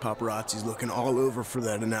hear that paparazzi's looking all over for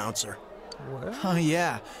that announcer. What? Oh,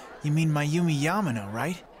 yeah. You mean Mayumi Yamano,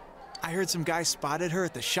 right? I heard some guy spotted her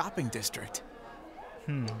at the shopping district.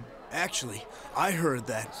 Actually, I heard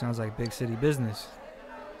that. Sounds like big city business.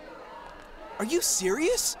 Are you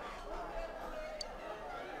serious?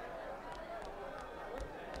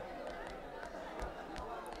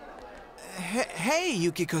 Hey,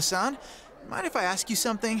 Yukiko-san. Mind if I ask you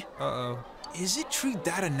something? Uh-oh. Is it true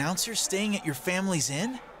that announcer's staying at your family's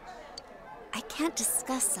inn? I can't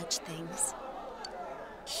discuss such things.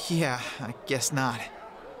 Yeah, I guess not.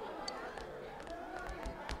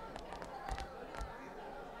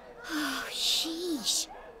 Oh, sheesh.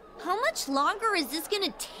 How much longer is this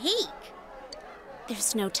gonna take?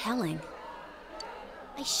 There's no telling.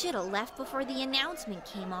 I should have left before the announcement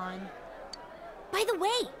came on. By the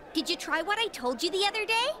way, did you try what I told you the other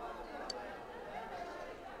day?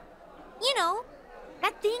 You know,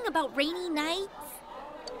 that thing about rainy nights.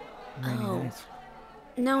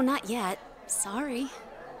 No, not yet. Sorry.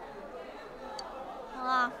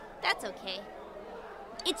 Aw, that's okay.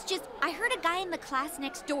 It's just, I heard a guy in the class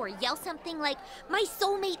next door yell something like, "My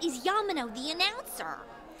soulmate is Yamano, the announcer."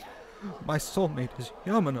 My soulmate is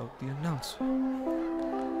Yamano, the announcer.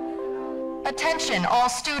 Attention all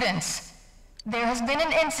students. There has been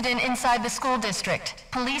an incident inside the school district.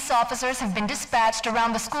 Police officers have been dispatched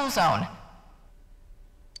around the school zone.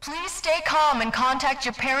 Please stay calm and contact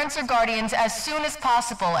your parents or guardians as soon as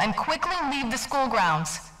possible and quickly leave the school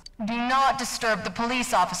grounds. Do not disturb the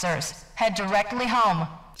police officers. Head directly home.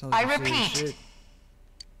 I repeat.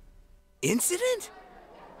 Incident?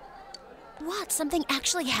 What? Something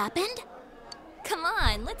actually happened? Come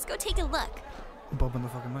on, let's go take a look. Bumping the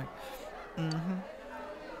fucking mic.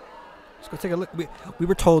 Let's go take a look. We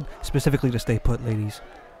were told specifically to stay put, ladies.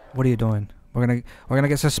 What are you doing? We're gonna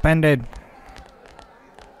get suspended.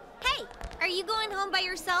 Hey, are you going home by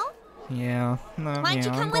yourself? Yeah. No. Why don't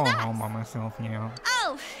you come I'm with going us? home by myself. Yeah.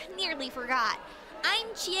 Oh, nearly forgot. I'm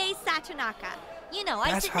Chie Satonaka. You know,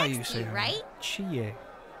 I That's sit how next you to say you, her. right? Chie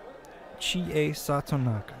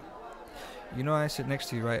Satonaka. You know I sit next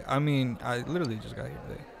to you, right? I mean, I literally just got here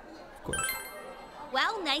today. Of course.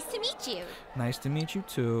 Well, nice to meet you. Nice to meet you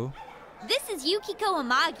too. This is Yukiko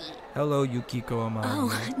Amagi. Hello, Yukiko Amagi.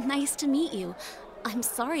 Oh, nice to meet you. I'm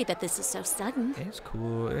sorry that this is so sudden. It's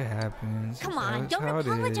cool. It happens. Come on, don't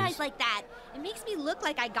apologize like that. It makes me look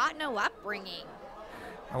like I got no upbringing.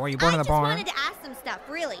 Oh, were you born in the barn? I just wanted to ask some stuff,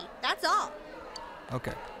 really. That's all.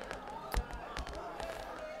 Okay.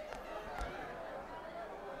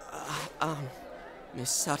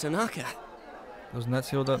 Miss Satonaka. Those nuts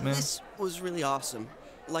healed up, man? This was really awesome.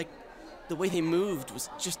 Like, the way they moved was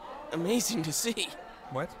just amazing to see.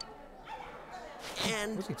 What?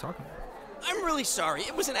 And what's he talking about? I'm really sorry.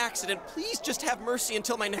 It was an accident. Please just have mercy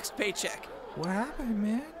until my next paycheck. What happened,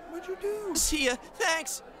 man? What'd you do? See ya.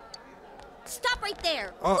 Thanks. Stop right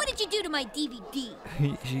there. Oh. What did you do to my DVD?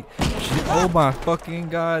 Oh my fucking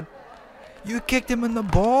god. You kicked him in the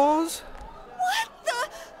balls? What the?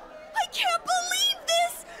 I can't believe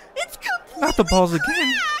this. It's completely Not the balls again.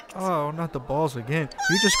 cracked. Oh, not the balls again.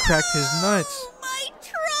 You just cracked his nuts. My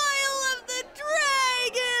trial of the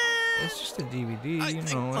dragon. It's just a DVD, you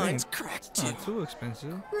know. Mine's cracked too. Not too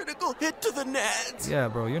expensive. Critical hit to the nads. Yeah,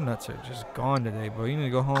 bro, your nuts are just gone today, bro. You need to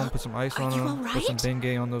go home, put some ice on them, put some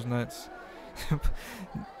Bengay on those nuts.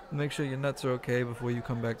 Make sure your nuts are okay before you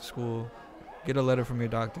come back to school. Get a letter from your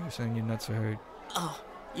doctor saying your nuts are hurt. Oh,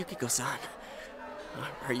 Yukiko-san.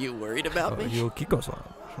 Are you worried about me? Yukiko-san.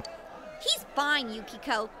 He's fine,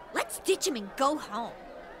 Yukiko. Let's ditch him and go home.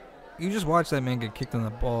 You just watch that man get kicked in the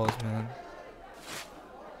balls, man.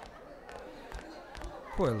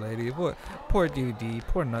 Poor lady, poor DVD,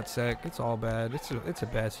 poor nutsack. It's all bad. It's a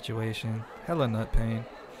bad situation. Hella nut pain.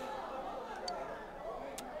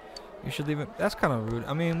 You should leave it. That's kind of rude.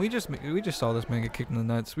 I mean, we just saw this man get kicked in the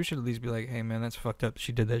nuts. We should at least be like, hey man, that's fucked up.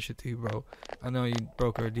 She did that shit to you, bro. I know you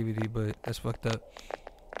broke her DVD, but that's fucked up.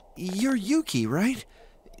 You're Yuki, right?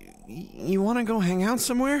 You want to go hang out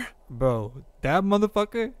somewhere? Bro, that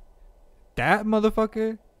motherfucker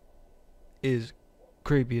is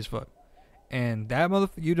creepy as fuck. And that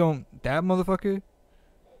motherfucker,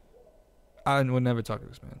 I would never talk to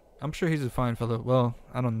this man. I'm sure he's a fine fellow. Well,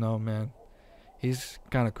 I don't know, man. He's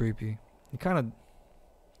kind of creepy. I don't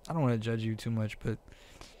want to judge you too much, but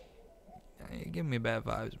you're giving me bad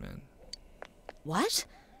vibes, man. What?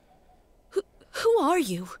 Who are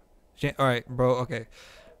you? All right, bro. Okay.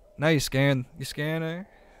 Now you're scaring her.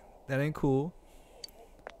 That ain't cool.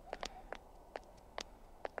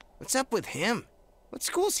 What's up with him? What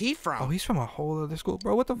school's he from? Oh, he's from a whole other school,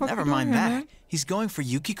 bro. What the fuck? Never mind that. Man? He's going for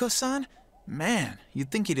Yukiko-san? Man, you'd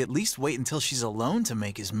think he'd at least wait until she's alone to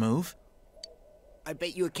make his move. I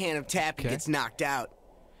bet you a can of tap and gets knocked out.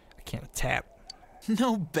 A can of tap?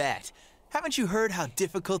 No bet. Haven't you heard how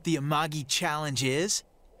difficult the Amagi challenge is?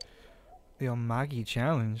 The Amagi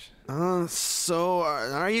challenge? So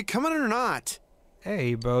are you coming or not?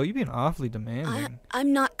 Hey, bro, you being awfully demanding.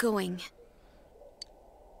 I'm not going.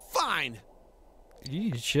 Fine. You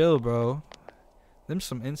need to chill, bro. Them's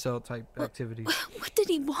some incel type activities. What did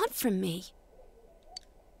he want from me?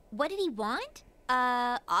 What did he want?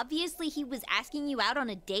 Obviously he was asking you out on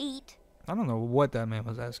a date. I don't know what that man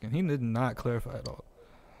was asking. He did not clarify at all.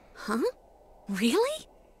 Huh? Really?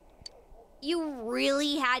 You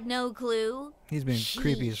really had no clue? He's being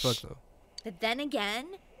creepy as fuck, though. But then again,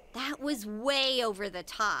 that was way over the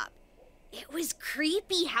top. It was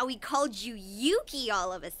creepy how he called you Yuki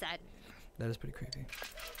all of a sudden. That is pretty creepy.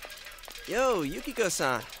 Yo,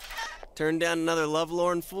 Yukiko-san. Turned down another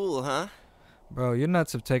lovelorn fool, huh? Bro, your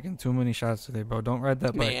nuts have taken too many shots today, bro. Don't ride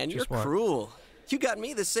that bike. Man, you're cruel. You got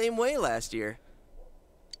me the same way last year.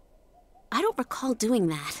 I don't recall doing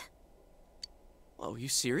that. Oh, you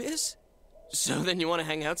serious? So then you want to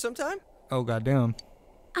hang out sometime? Oh, goddamn.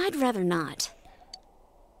 I'd rather not.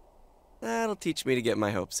 That'll teach me to get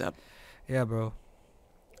my hopes up. Yeah, bro.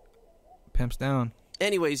 Pimps down.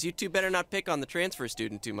 Anyways, you two better not pick on the transfer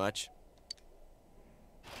student too much.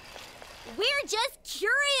 We're just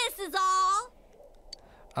curious is all.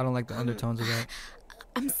 I don't like the undertones of that.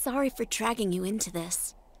 I'm sorry for dragging you into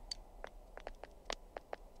this.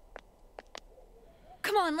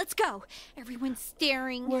 Come on, let's go. Everyone's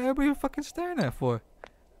staring. What are everybody fucking staring at for?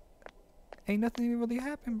 Ain't nothing even really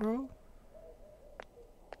happened, bro.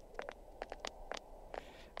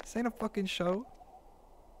 This ain't a fucking show.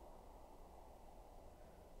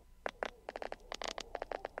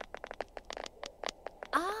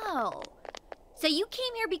 Oh. So you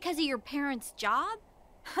came here because of your parents' job?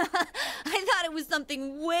 I thought it was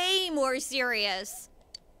something way more serious.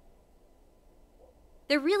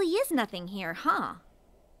 There really is nothing here, huh?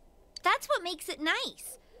 That's what makes it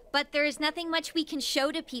nice. But there's nothing much we can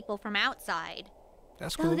show to people from outside.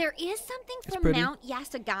 That's cool. Though there is something from Mount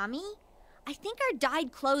Yasogami. I think our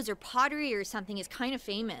dyed clothes or pottery or something is kind of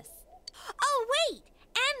famous. Oh, wait!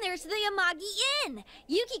 And there's the Amagi Inn.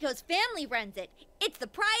 Yukiko's family runs it. It's the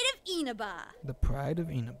pride of Inaba. The pride of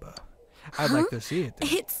Inaba. I'd like to see it. Then.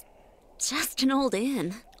 It's just an old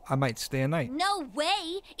inn. I might stay a night. No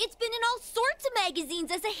way! It's been in all sorts of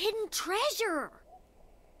magazines as a hidden treasure.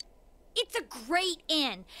 It's a great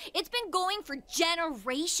inn. It's been going for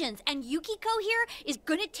generations, and Yukiko here is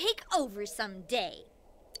gonna take over someday.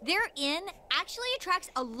 Their inn actually attracts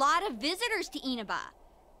a lot of visitors to Inaba.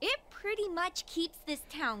 It pretty much keeps this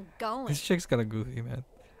town going. This chick's kind of goofy, man.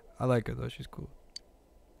 I like her, though. She's cool.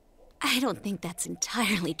 I don't think that's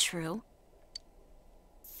entirely true.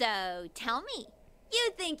 So, tell me.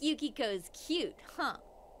 You think Yukiko's cute, huh?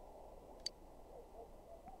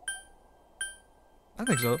 I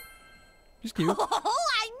think so. She's cute. Oh,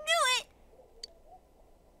 I knew it!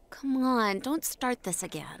 Come on, don't start this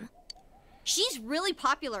again. She's really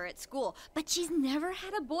popular at school, but she's never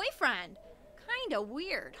had a boyfriend. Kinda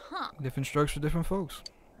weird, huh? Different strokes for different folks.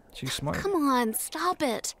 She's smart. Come on, stop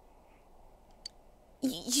it.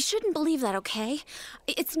 You shouldn't believe that, okay?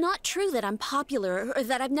 It's not true that I'm popular or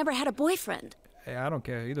that I've never had a boyfriend. Hey, I don't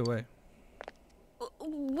care either way.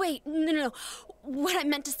 Wait, no. What I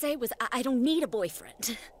meant to say was I don't need a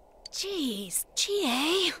boyfriend. Jeez,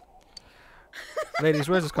 GA. Ladies,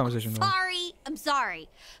 where's this conversation going? I'm sorry.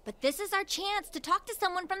 But this is our chance to talk to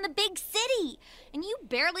someone from the big city. And you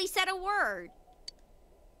barely said a word.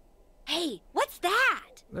 Hey, what's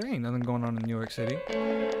that? There ain't nothing going on in New York City.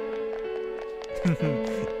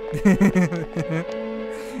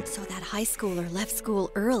 So that high schooler left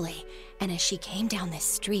school early, and as she came down this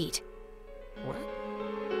street... What?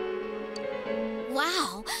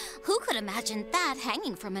 Wow, who could imagine that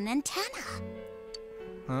hanging from an antenna?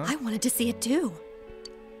 Huh? I wanted to see it too.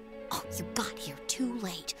 Oh, you got here too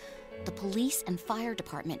late. The police and fire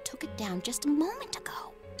department took it down just a moment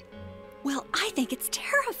ago. Well, I think it's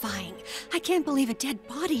terrifying. I can't believe a dead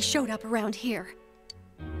body showed up around here.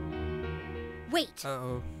 Wait.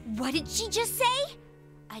 Uh-oh. What did she just say?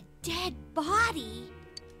 A dead body?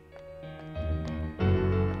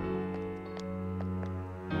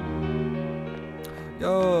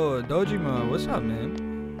 Yo, Dojima, what's up,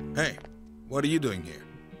 man? Hey, what are you doing here?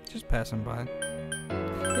 Just passing by.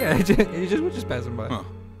 Yeah, we're just passing by. Huh.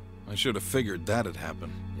 I should have figured that'd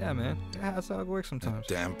happen. Yeah, man. Yeah, that's how it works sometimes.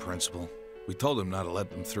 Damn principal. We told him not to let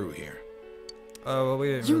them through here. Oh, well, we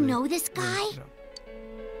didn't You really... know this guy? No.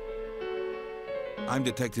 I'm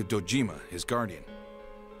Detective Dojima, his guardian.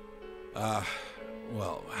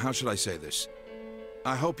 Well, how should I say this?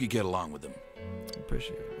 I hope you get along with him.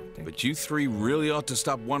 Appreciate it. But you three really ought to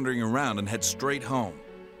stop wandering around and head straight home.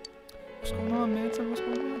 What's going on, man? Tell me what's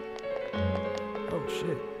going on. Oh,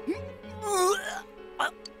 shit.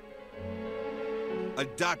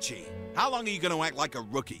 Adachi, how long are you going to act like a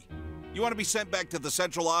rookie? You want to be sent back to the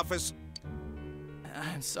central office?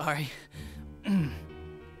 I'm sorry.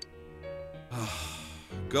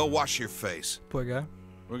 Go wash your face. Poor guy.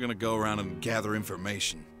 We're going to go around and gather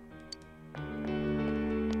information.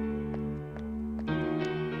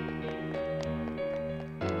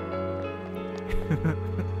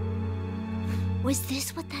 Was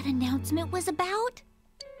this what that announcement was about?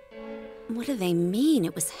 What do they mean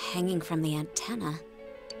it was hanging from the antenna?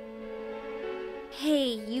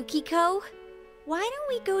 Hey, Yukiko. Why don't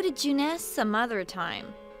we go to Junes some other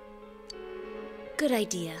time? Good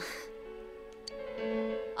idea.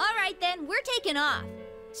 All right, then. We're taking off.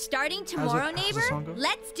 Starting tomorrow, how's the song go?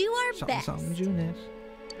 Let's do our best. Something Junes.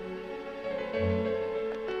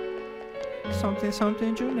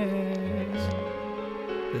 Something Junes.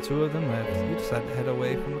 The two of them left. You decided to head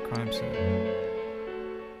away from the crime scene.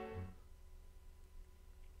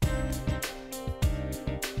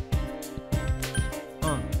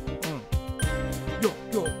 Yo.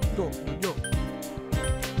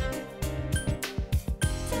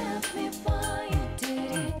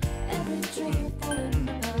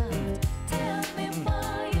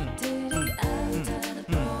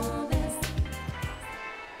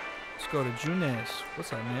 Let's go to Junes.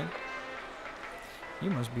 What's up, man? You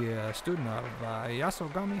must be a student of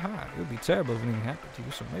Yasogami High. It would be terrible if anything happened to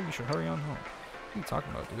you, so maybe you should hurry on home. What are you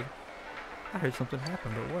talking about, dude? I heard something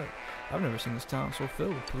happened, but what? I've never seen this town so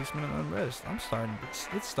filled with policemen and unrest.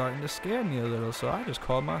 It's starting to scare me a little, so I just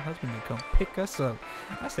called my husband to come pick us up.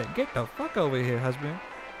 I said, get the fuck over here, husband.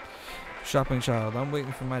 Shopping child, I'm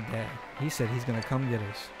waiting for my dad. He said he's gonna come get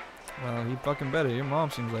us. Well, he fucking better. Your mom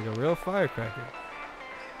seems like a real firecracker.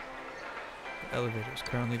 The elevator is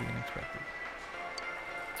currently being inspected.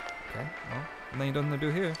 Okay, well, nothing doesn't to do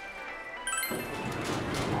here.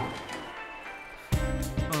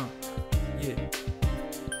 Yeah.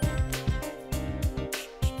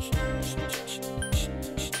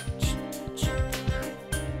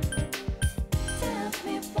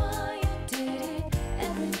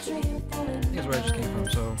 Here's where I just came from,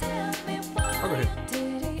 so I'll go ahead.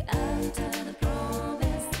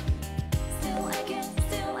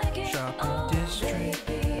 Shopping district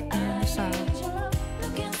in the south.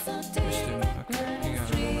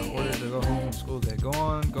 Order to go home from school day. Go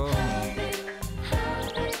on, go home.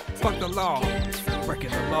 Fuck the law.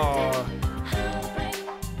 Breaking the law.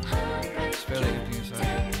 It's fairly empty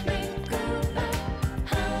inside.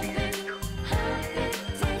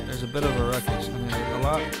 There's a bit of a ruckus, and there's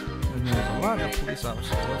a lot of police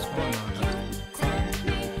officers. What's going on?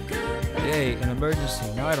 Yay, an emergency.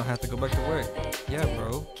 Now I don't have to go back to work. Yeah,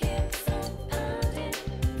 bro. We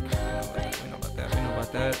know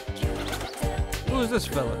about that. Who is this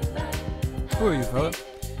fella? Who are you, fella?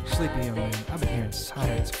 Sleepy young man. I've been hearing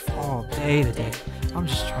sirens all day today. I'm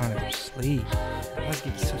just trying to go to sleep. I was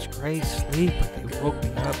getting such great sleep, but they woke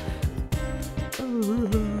me up.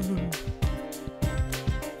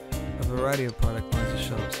 A variety of product lines and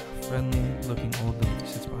shelves. A friendly-looking old lady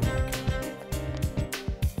sits behind the counter.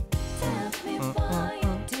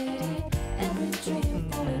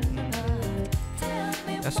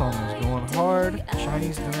 That song is going hard.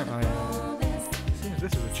 Chinese dinner item. Seems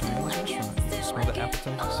this is a Chinese restaurant. You can smell the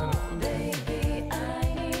appetizers in the food.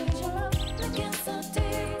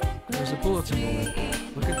 There's a bulletin board.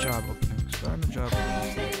 Look at job openings. Start a job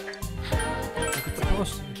openings. Look at the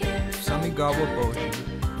poster. Samigawa Boji.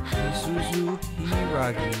 Isuzu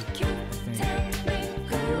Hiragi. I think.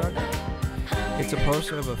 Hiragi? It's a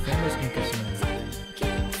poster of a famous Inca singer.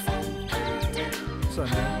 What's up,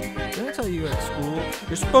 man? Didn't I tell you at school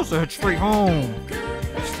you're supposed to head straight home?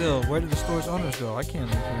 Still, where did the store's owners go? I can't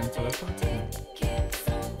leave here until I talk to them.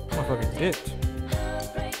 Motherfucker dipped.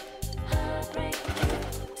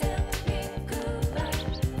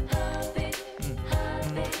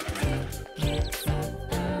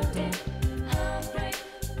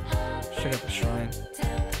 Check out the shrine.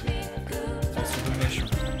 It's a mission.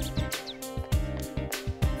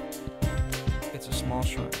 It's a small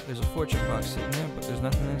shrine. There's a fortune box sitting there, but there's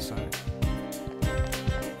nothing inside.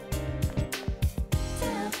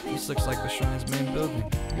 This looks like the shrine's main building.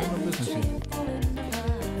 You have no business here.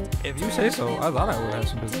 If you say so, I thought I would have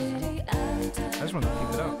some business. I just wanted to keep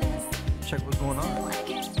it out. Check what's going on.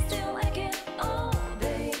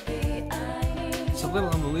 It's a little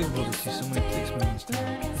unbelievable to see so many policemen in this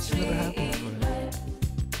town. This never happened before.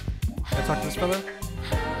 I talked to this fella.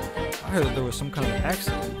 I heard that there was some kind of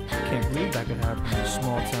accident. I can't believe that could happen in a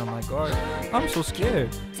small town like ours. I'm so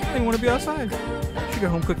scared. I don't even want to be outside. Should get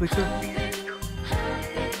home quickly too.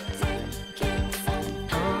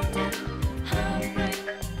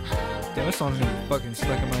 Damn, this song's gonna be fucking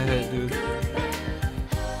stuck in my head, dude.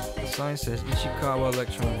 The sign says Ichikawa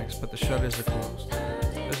Electronics, but the shutters are closed.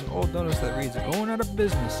 There's an old notice that reads, "Going out of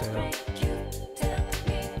business sale."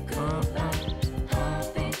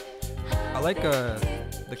 I like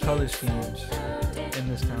the color schemes in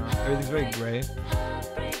this town. Everything's very gray.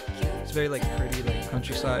 It's very like pretty, like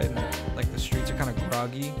countryside, and like the streets are kind of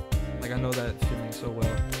groggy. Like I know that feeling so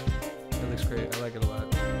well. It looks great. I like it a lot.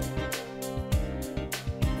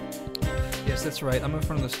 Yes, that's right. I'm in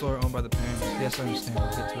front of the store owned by the parents. Yes, I understand. I'll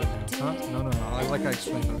get to it now. Huh? No. I like I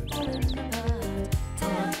explained it.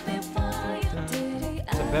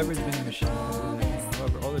 It's a beverage vending machine.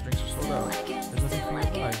 However, all the drinks are sold out. There's nothing for you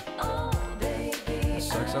to buy. This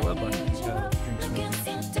sucks. I love buying these drinks from vending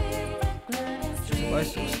machines. It's a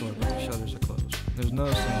bicycle store, but the shutters are closed. There's no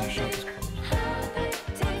saying the shop is closed.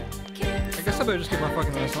 I guess I better just get my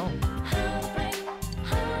fucking ass home.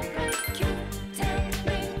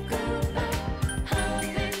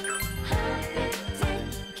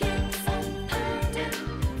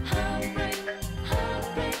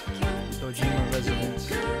 Residents.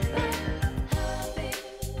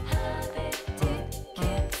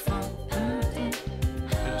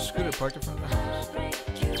 There's a scooter parked in front of the house.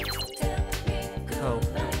 Help, it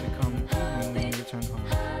will become evening when you return home.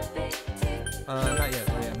 Not yet.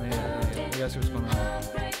 We gotta see what's going on.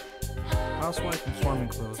 Housewife in farming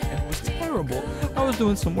clothes. And it was terrible. I was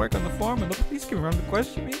doing some work on the farm and the police came around to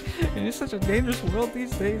question me. And it's such a dangerous world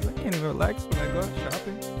these days. I can't even relax when I go out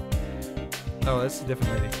shopping. Oh, that's a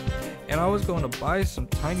different lady. And I was going to buy some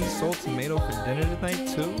tiny soul tomato for dinner tonight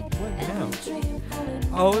too. What now?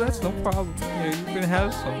 Oh, that's no problem. Here, you can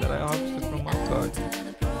have some that I harvested from my garden.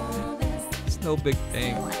 It's no big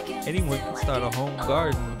thing. Anyone can start a home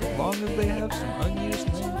garden as long as they have some unused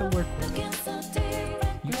land to work with.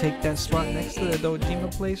 You take that spot next to the Dojima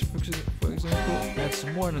place, for example, that's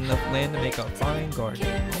more than enough land to make a fine garden.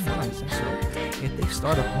 Oh my, so if they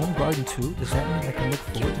start a home garden too, does that mean I can look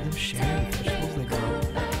forward to them sharing the vegetables they grow?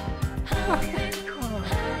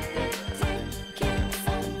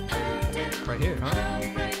 Right here, huh?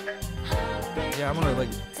 Yeah, I'm gonna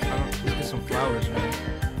let's get some flowers, man.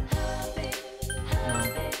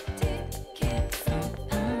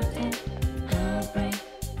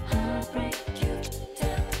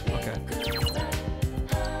 Okay.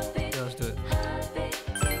 Yeah, let's do it.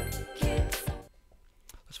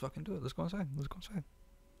 Let's fucking do it. Let's go inside.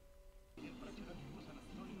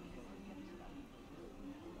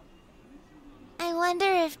 I wonder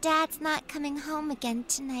if Dad's not coming home again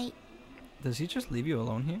tonight. Does he just leave you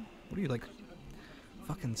alone here? What are you, like,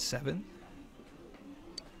 fucking 7?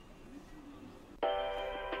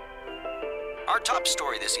 Our top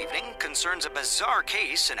story this evening concerns a bizarre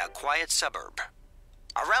case in a quiet suburb.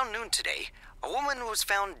 Around noon today, a woman was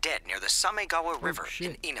found dead near the Samegawa River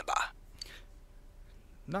in Inaba.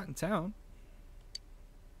 Not in town.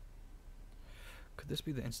 this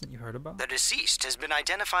be the incident you heard about? The deceased has been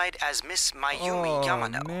identified as Miss Mayumi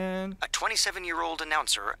Yamano, man. a 27-year-old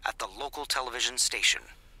announcer at the local television station.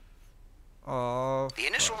 Oh. The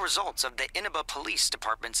initial results of the Inaba Police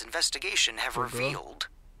Department's investigation have revealed...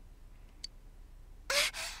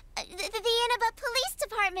 The Inaba Police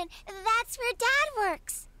Department. That's where Dad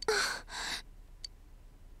works.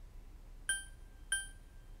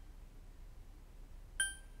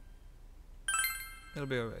 It'll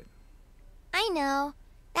be alright. I know.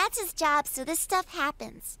 That's his job, so this stuff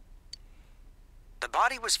happens. The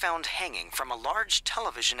body was found hanging from a large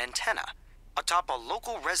television antenna atop a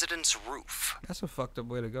local resident's roof. That's a fucked up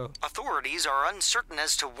way to go. Authorities are uncertain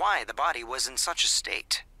as to why the body was in such a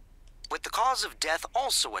state. With the cause of death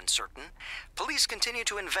also uncertain, police continue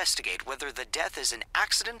to investigate whether the death is an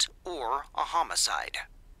accident or a homicide.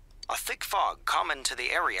 A thick fog common to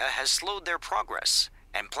the area has slowed their progress,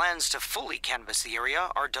 and plans to fully canvass the area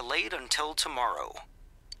are delayed until tomorrow.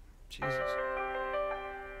 Jesus.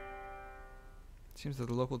 It seems that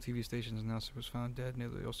the local TV station's announcer was found dead near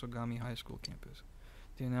the Osogami High School campus.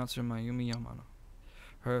 The announcer Mayumi Yamano.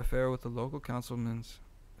 Her affair with the local councilman's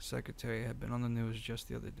secretary had been on the news just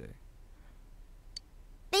the other day.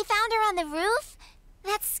 They found her on the roof?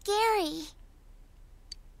 That's scary.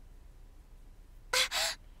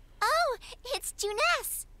 Oh, it's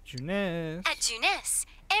Juness. Juness. At Juness,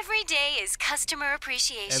 every day is Customer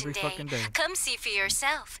Appreciation Every fucking day. Come see for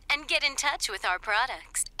yourself and get in touch with our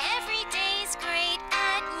products. Every day's great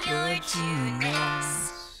at your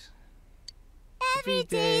Juness. Every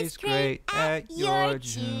day's great at your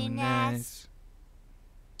Juness.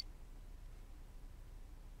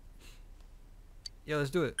 Yeah,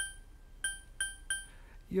 let's do it.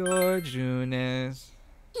 Your Juness.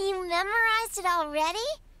 You memorized it already?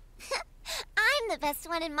 I'm the best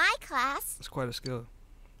one in my class. That's quite a skill.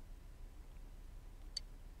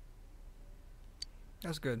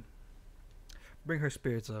 That's good. Bring her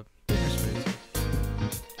spirits up. Bring her spirits up.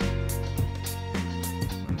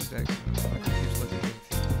 What is that? Keeps looking at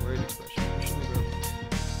the worried expression.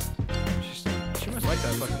 She must like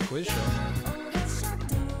that fucking quiz show, man.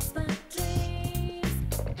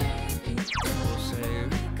 We'll save.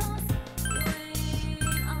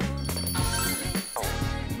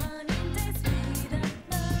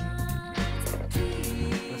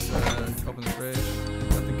 Let's open the fridge.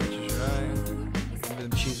 Nothing catches your eye. Maybe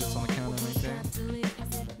them Cheez-Its on the counter right there.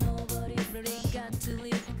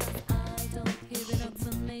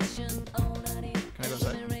 Can I go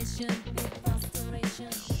outside?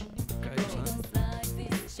 Can I go outside?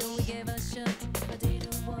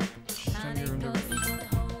 Turn your room to room.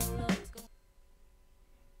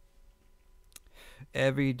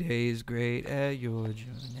 Every day's great at your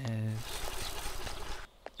Juness.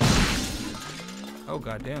 Oh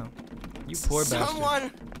goddamn! You poor bastard.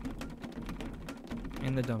 Someone.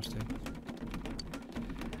 In the dumpster.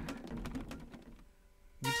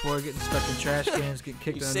 You poor getting stuck in trash cans, get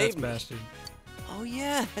kicked You in the nuts saved me. bastard. Oh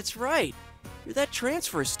yeah, that's right. You're that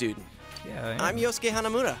transfer student. Yeah, I am. I'm Yosuke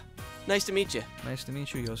Hanamura. Nice to meet you. Nice to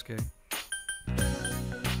meet you, Yosuke.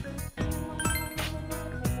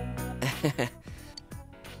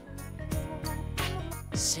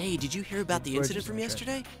 Say, did you hear about the incident from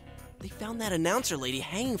yesterday? They found that announcer lady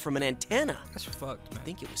hanging from an antenna. That's fucked, man. I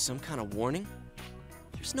think it was some kind of warning.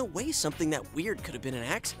 There's no way something that weird could have been an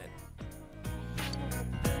accident.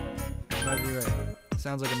 Might be right.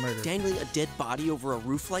 Sounds like a murder. Dangling a dead body over a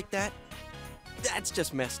roof like that? That's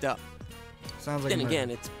just messed up. Sounds like Then a murder. again,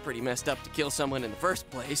 it's pretty messed up to kill someone in the first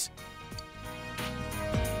place.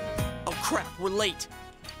 Oh crap, we're late.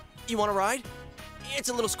 You want to ride? It's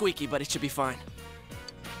a little squeaky, but it should be fine.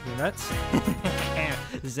 You're nuts?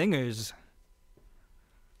 Zingers.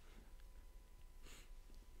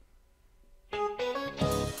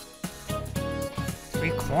 Be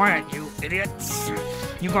quiet, you idiots.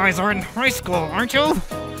 You guys are in high school, aren't you?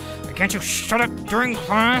 Can't you shut up during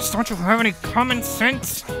class? Don't you have any common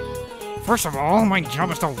sense? First of all, my job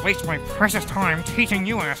is to waste my precious time teaching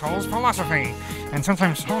you assholes philosophy. And since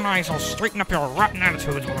I'm so nice, I'll straighten up your rotten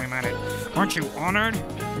attitudes while I'm at it. Aren't you honored?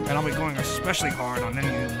 And I'll be going especially hard on any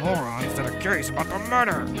of you morons that are curious about the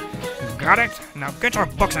murder. Got it? Now get your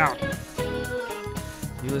books out.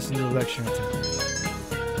 You listen to the lecture until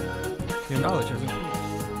your knowledge has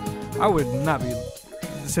improved. I would not be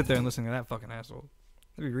sit there and listen to that fucking asshole.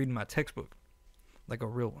 I'd be reading my textbook like a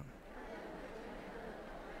real one.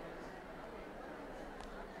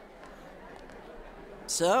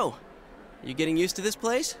 So, you getting used to this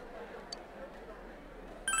place?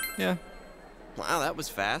 Yeah. Wow, that was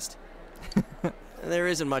fast. There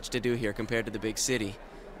isn't much to do here compared to the big city.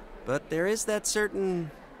 But there is that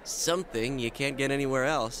certain something you can't get anywhere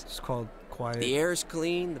else. It's called quiet. The air's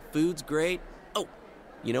clean, the food's great. Oh,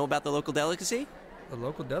 you know about the local delicacy? The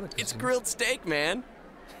local delicacy? It's grilled steak, man.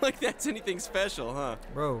 Like that's anything special, huh?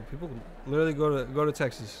 Bro, people literally go to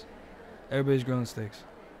Texas. Everybody's grilling steaks.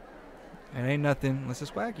 It ain't nothing unless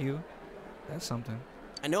it's Wagyu. That's something.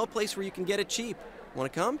 I know a place where you can get it cheap.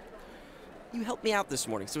 Want to come? You helped me out this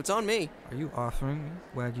morning, so it's on me. Are you offering me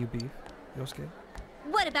Wagyu beef, Yosuke?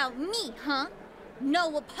 What about me, huh?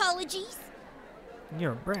 No apologies?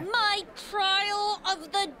 You're a brat. My trial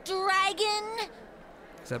of the dragon?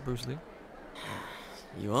 Is that Bruce Lee?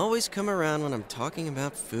 You always come around when I'm talking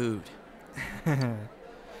about food. I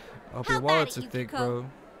hope your wallets are thick, bro.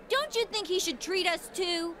 Don't you think he should treat us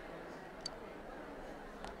too?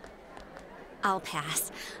 I'll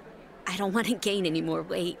pass. I don't want to gain any more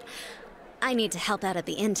weight. I need to help out at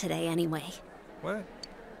the inn today anyway. What?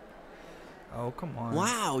 Oh, come on.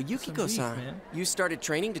 Wow, Yukiko-san. You started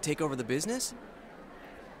training to take over the business?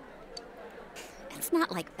 It's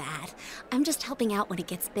not like that. I'm just helping out when it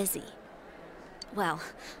gets busy. Well,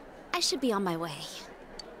 I should be on my way.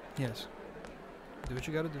 Yes. Do what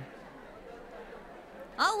you gotta do.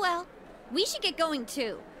 Oh well, we should get going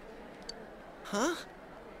too. Huh?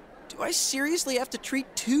 Do I seriously have to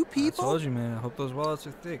treat two people? I told you, man. I hope those wallets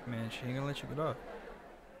are thick, man. She ain't gonna let you get off.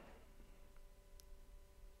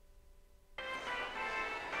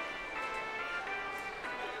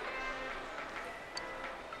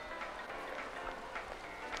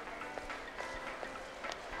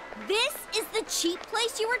 This is the cheap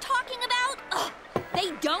place you were talking about? Ugh,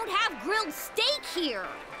 they don't have grilled steak here.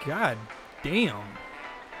 God damn.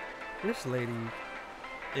 This lady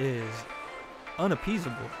is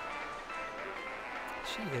unappeasable.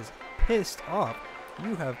 She is pissed off.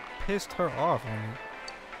 You have pissed her off, homie.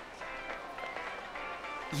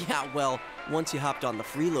 Yeah, well, once you hopped on the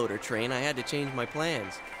freeloader train, I had to change my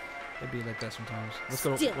plans. It'd be like that sometimes. Let's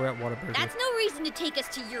Still, go. We're at Whataburger. That's no reason to take us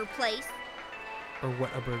to your place. Or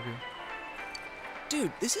Whataburger.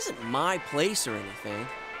 Dude, this isn't my place or anything.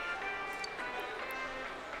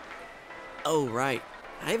 Oh, right.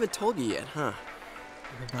 I haven't told you yet, huh?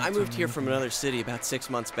 I moved here from another city about 6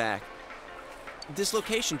 months back. This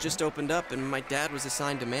location just opened up and my dad was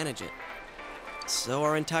assigned to manage it. So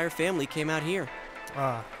our entire family came out here.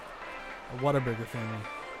 Ah, a Whataburger family.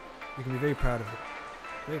 You can be very proud of it.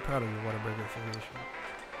 Very proud of your Whataburger affiliation.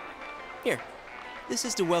 Here, this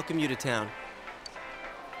is to welcome you to town.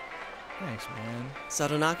 Thanks, man.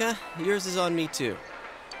 Sadonaka, yours is on me too.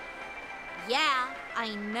 Yeah,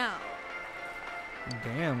 I know.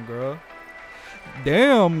 Damn, girl.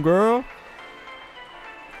 Damn, girl.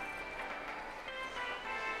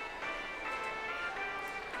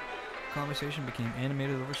 Conversation became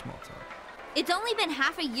animated over small talk. It's only been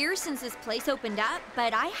half a year since this place opened up,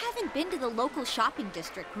 but I haven't been to the local shopping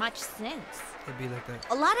district much since. It'd be like that.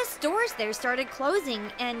 A lot of stores there started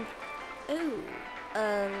closing and... You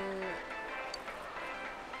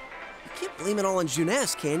can't blame it all on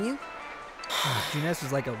Jeunesse, can you? Jeunesse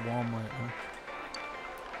is like a Walmart, huh?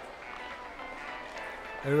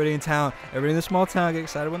 Everybody in town, everybody in the small town get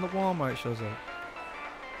excited when the Walmart shows up.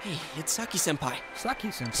 Hey, it's Saki-senpai.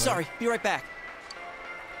 Saki-senpai? Sorry, be right back.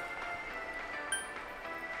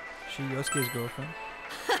 She Yosuke's girlfriend?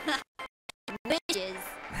 Bitches.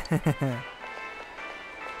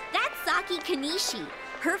 That's Saki Kanishi.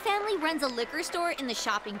 Her family runs a liquor store in the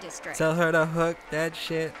shopping district. Tell her to hook that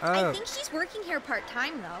shit up. I think she's working here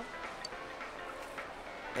part-time, though.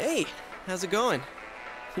 Hey, how's it going?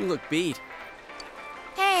 You look beat.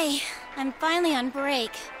 Hey, I'm finally on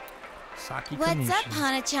break. Saki What's Kanishi. up,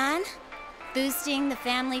 Hana-chan? Boosting the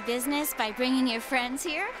family business by bringing your friends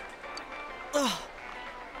here? Oh,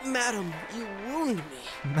 madam, you wound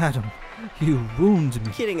me. Madam, you wound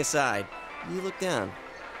me. Kidding aside, you look down.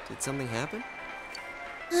 Did something happen?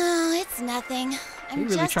 Oh, it's nothing. I'm You're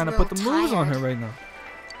really just trying to real put the moves on her tired. right now.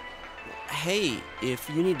 Hey, if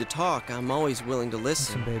you need to talk, I'm always willing to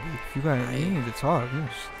listen. Listen, baby, if you need to talk, you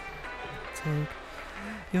just take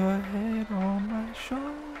your head on my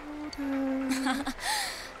shoulder.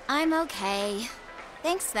 I'm okay.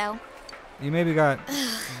 Thanks, though. You maybe got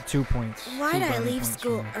 2 points. Why'd 2 I brownie leave points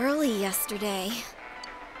school from me. early yesterday?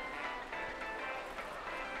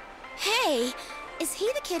 Hey, is he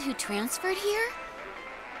the kid who transferred here?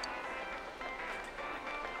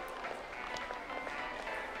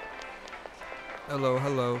 Hello,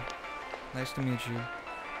 hello. Nice to meet you.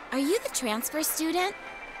 Are you the transfer student?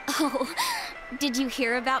 Oh, did you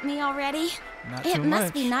hear about me already? Not It too must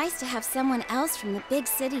much. be nice to have someone else from the big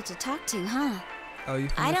city to talk to, huh? Oh, you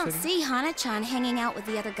from I the don't city? see Hana-chan hanging out with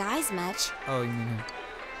the other guys much. Oh, you mean him.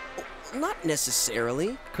 Not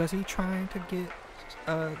necessarily. Because he trying to get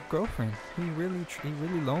girlfriend. He really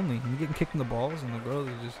lonely. He's getting kicked in the balls, and the girl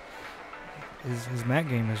is just his mat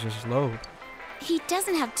game is just low. He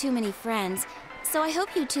doesn't have too many friends, so I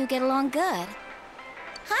hope you two get along good.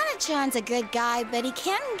 Hana-chan's a good guy, but he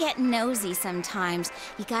can get nosy sometimes.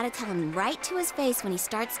 You gotta tell him right to his face when he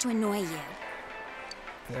starts to annoy you.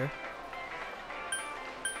 There.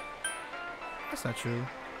 That's not true.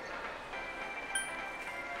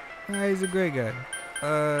 He's a great guy.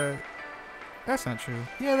 That's not true.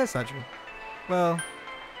 Yeah, that's not true. Well,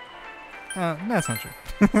 that's not true.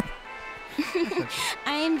 That's not true.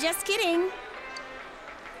 I am just kidding.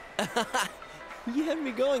 You had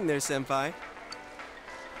me going there, Senpai.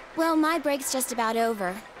 Well, my break's just about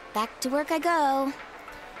over. Back to work I go.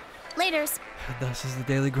 Laters. Thus is the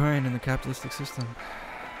daily grind in the capitalistic system.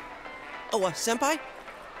 Oh, Senpai?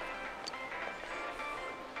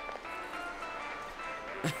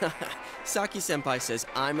 Saki-senpai says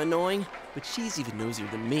I'm annoying, but she's even nosier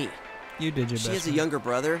than me. You did your best. She has a younger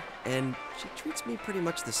brother, and she treats me pretty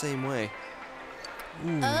much the same way.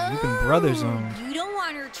 Ooh, you've been brother zoned. You don't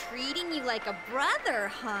want her treating you like a brother,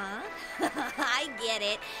 huh? I get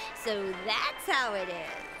it. So that's how it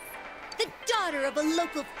is. The daughter of a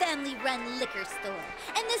local family-run liquor store,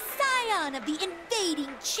 and the scion of the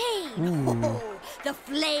invading chain. Oh, the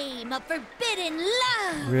flame of forbidden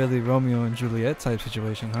love. Really Romeo and Juliet type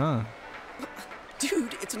situation, huh?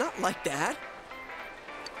 Dude, it's not like that.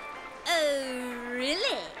 Oh,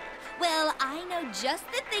 really? Well, I know just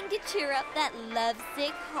the thing to cheer up that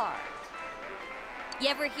lovesick heart. You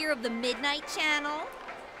ever hear of the Midnight Channel?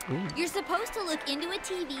 Ooh. You're supposed to look into a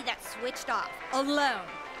TV that's switched off, alone,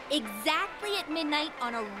 exactly at midnight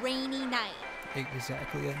on a rainy night.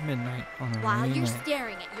 Exactly at midnight on a While rainy you're night.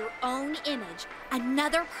 staring at your own image,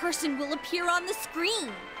 another person will appear on the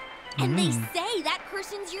screen. And they say that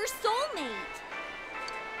person's your soulmate.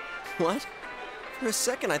 What? For a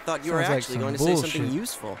second, I thought you were Sounds like actually some going to say something bullshit.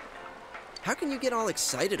 useful. How can you get all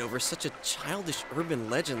excited over such a childish urban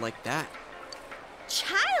legend like that?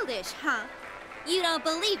 Childish, huh? You don't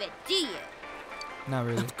believe it, do you? Not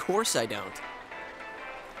really. Of course I don't.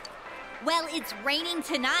 Well, it's raining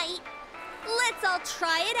tonight. Let's all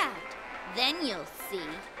try it out. Then you'll see.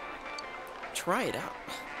 Try it out.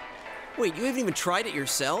 Wait, you haven't even tried it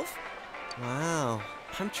yourself? Wow.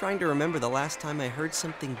 I'm trying to remember the last time I heard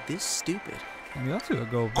something this stupid. And we also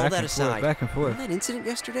go All back that and aside, forth, back and forth. remember that incident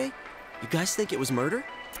yesterday? You guys think it was murder?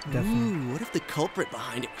 Definitely. Ooh, what if the culprit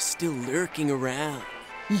behind it was still lurking around?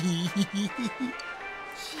 Sheesh.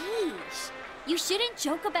 You shouldn't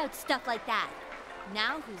joke about stuff like that.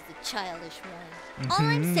 Now who's the childish one? All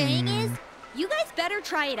I'm saying is, you guys better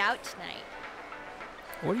try it out tonight.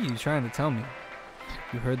 What are you trying to tell me?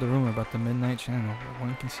 You heard the rumor about the Midnight Channel, where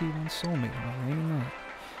one can see one's soulmate on a rainy night.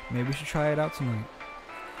 Maybe we should try it out tonight.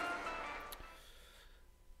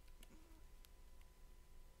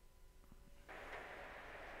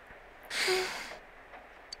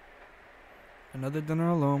 Another dinner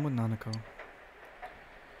alone with Nanako.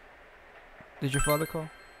 Did your father call?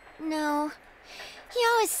 No. He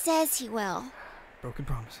always says he will. Broken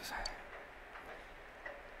promises.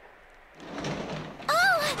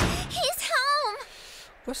 Oh! He's home!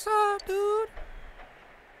 What's up, dude?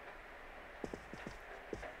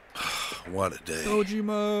 What a day.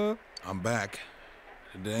 Dojima. I'm back.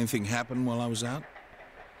 Did anything happen while I was out?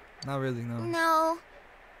 Not really, no. No.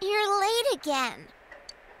 You're late again.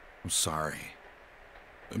 I'm sorry.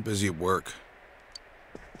 Been busy at work.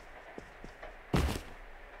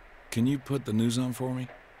 Can you put the news on for me?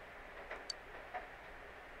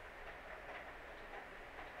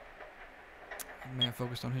 Man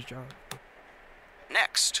focused on his job.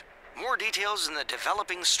 Next, more details in the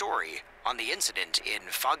developing story on the incident in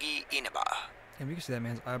Foggy Inaba. And we can see that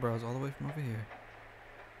man's eyebrows all the way from over here.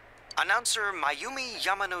 Announcer Mayumi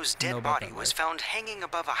Yamano's I know dead about body that was life. found hanging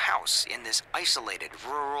above a house in this isolated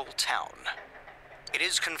rural town. It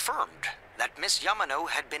is confirmed that Miss Yamano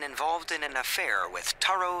had been involved in an affair with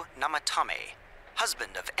Taro Namatame,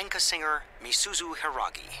 husband of enka singer Misuzu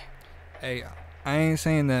Hiragi. Hey, I ain't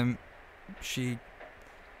saying that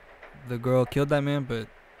the girl killed that man,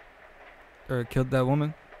 or killed that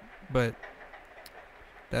woman, but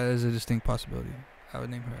that is a distinct possibility. I would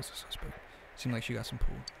name her as a suspect. Seemed like she got some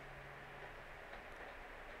pull.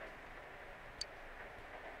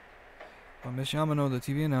 While Miss Yamano, the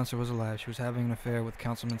TV announcer, was alive, she was having an affair with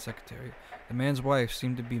Councilman's secretary. The man's wife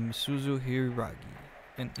seemed to be Misuzu Hiragi,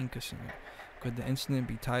 an enka singer. Could the incident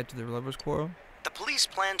be tied to their lovers' quarrel? The police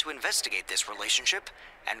plan to investigate this relationship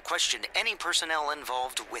and question any personnel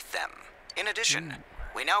involved with them. In addition,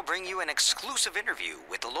 we now bring you an exclusive interview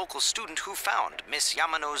with the local student who found Miss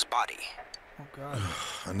Yamano's body. Oh, God.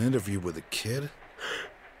 An interview with a kid?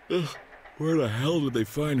 Where the hell did they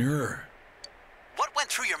find her? What went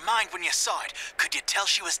through your mind when you saw it? Could you tell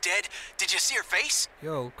she was dead? Did you see her face?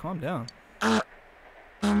 Yo, calm down.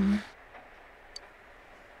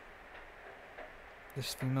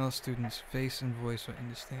 This female student's face and voice are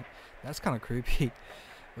indistinct. That's kind of creepy.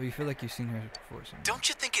 Well, you feel like you've seen her before. Somewhere. Don't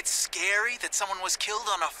you think it's scary that someone was killed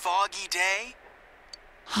on a foggy day?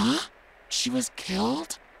 Huh? She was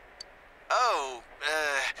killed? Oh,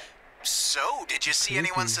 so did you see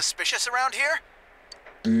anyone suspicious around here?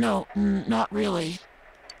 No, not really.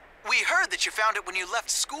 We heard that you found it when you left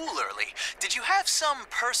school early. Did you have some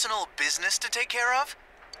personal business to take care of?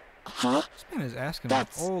 Huh? This man is asking a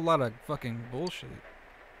whole lot of fucking bullshit.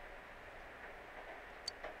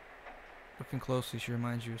 Looking closely, she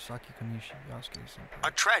reminds you of Saki Konishi, Yasuke-senpai.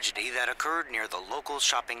 A tragedy that occurred near the local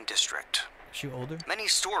shopping district. Is she older? Many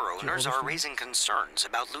store owners are raising concerns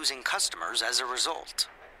about losing customers as a result.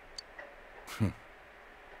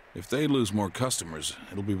 If they lose more customers,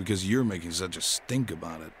 it'll be because you're making such a stink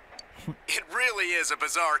about it. It really is a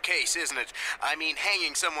bizarre case, isn't it? I mean,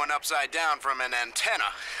 hanging someone upside down from an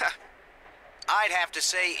antenna. I'd have to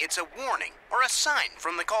say it's a warning or a sign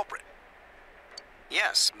from the culprit.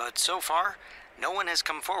 Yes, but so far, no one has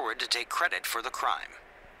come forward to take credit for the crime.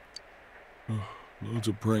 Loads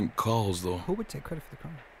of prank calls, though. Who would take credit for the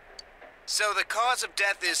crime? So the cause of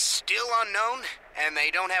death is still unknown, and they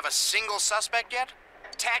don't have a single suspect yet?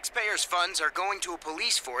 Taxpayers' funds are going to a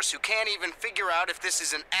police force who can't even figure out if this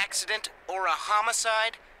is an accident or a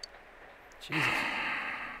homicide? Jesus.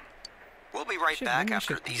 We'll be right back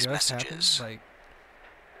after these messages. Like,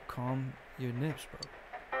 calm your nips, bro.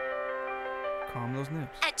 Calm those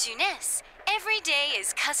nips. At Tunis, every day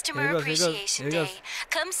is Customer Here goes, Appreciation here goes. Day.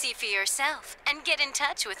 Come see for yourself and get in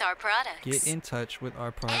touch with our products. Get in touch with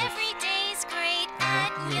our products. Every day's great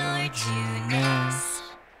at your Tunis.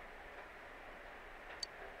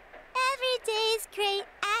 Every day's great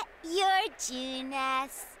at your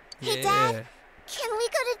Junes. Hey, Yeah. Dad, can we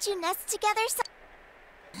go to Junes together?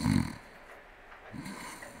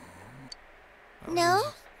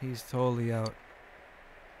 No? He's totally out.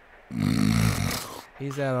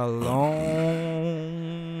 He's had a long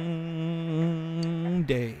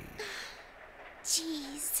day.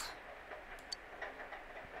 Jeez.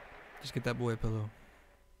 Just get that boy a pillow.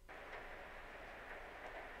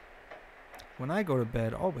 When I go to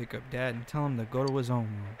bed, I'll wake up Dad and tell him to go to his own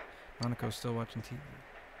room. Monaco's still watching TV.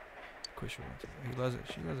 Of course she wants it. He loves it.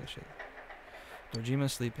 She loves that shit.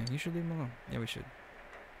 Dojima's sleeping. You should leave him alone. Yeah, we should.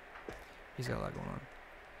 He's got a lot going on.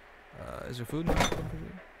 Is there food in the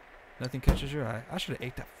refrigerator? Nothing catches your eye. I should have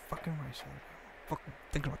ate that fucking rice. Fucking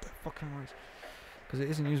thinking about that fucking rice. Because it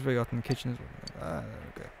isn't used very often in the kitchen.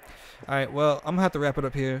 Okay. Alright, well, I'm going to have to wrap it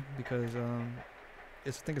up here because I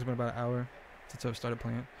think it's been about an hour since I've started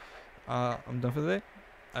playing. I'm done for the day.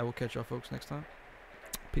 I will catch y'all folks next time.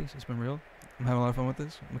 Peace. It's been real. I'm having a lot of fun with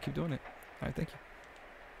this. I'm going to keep doing it. Alright, thank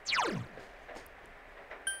you.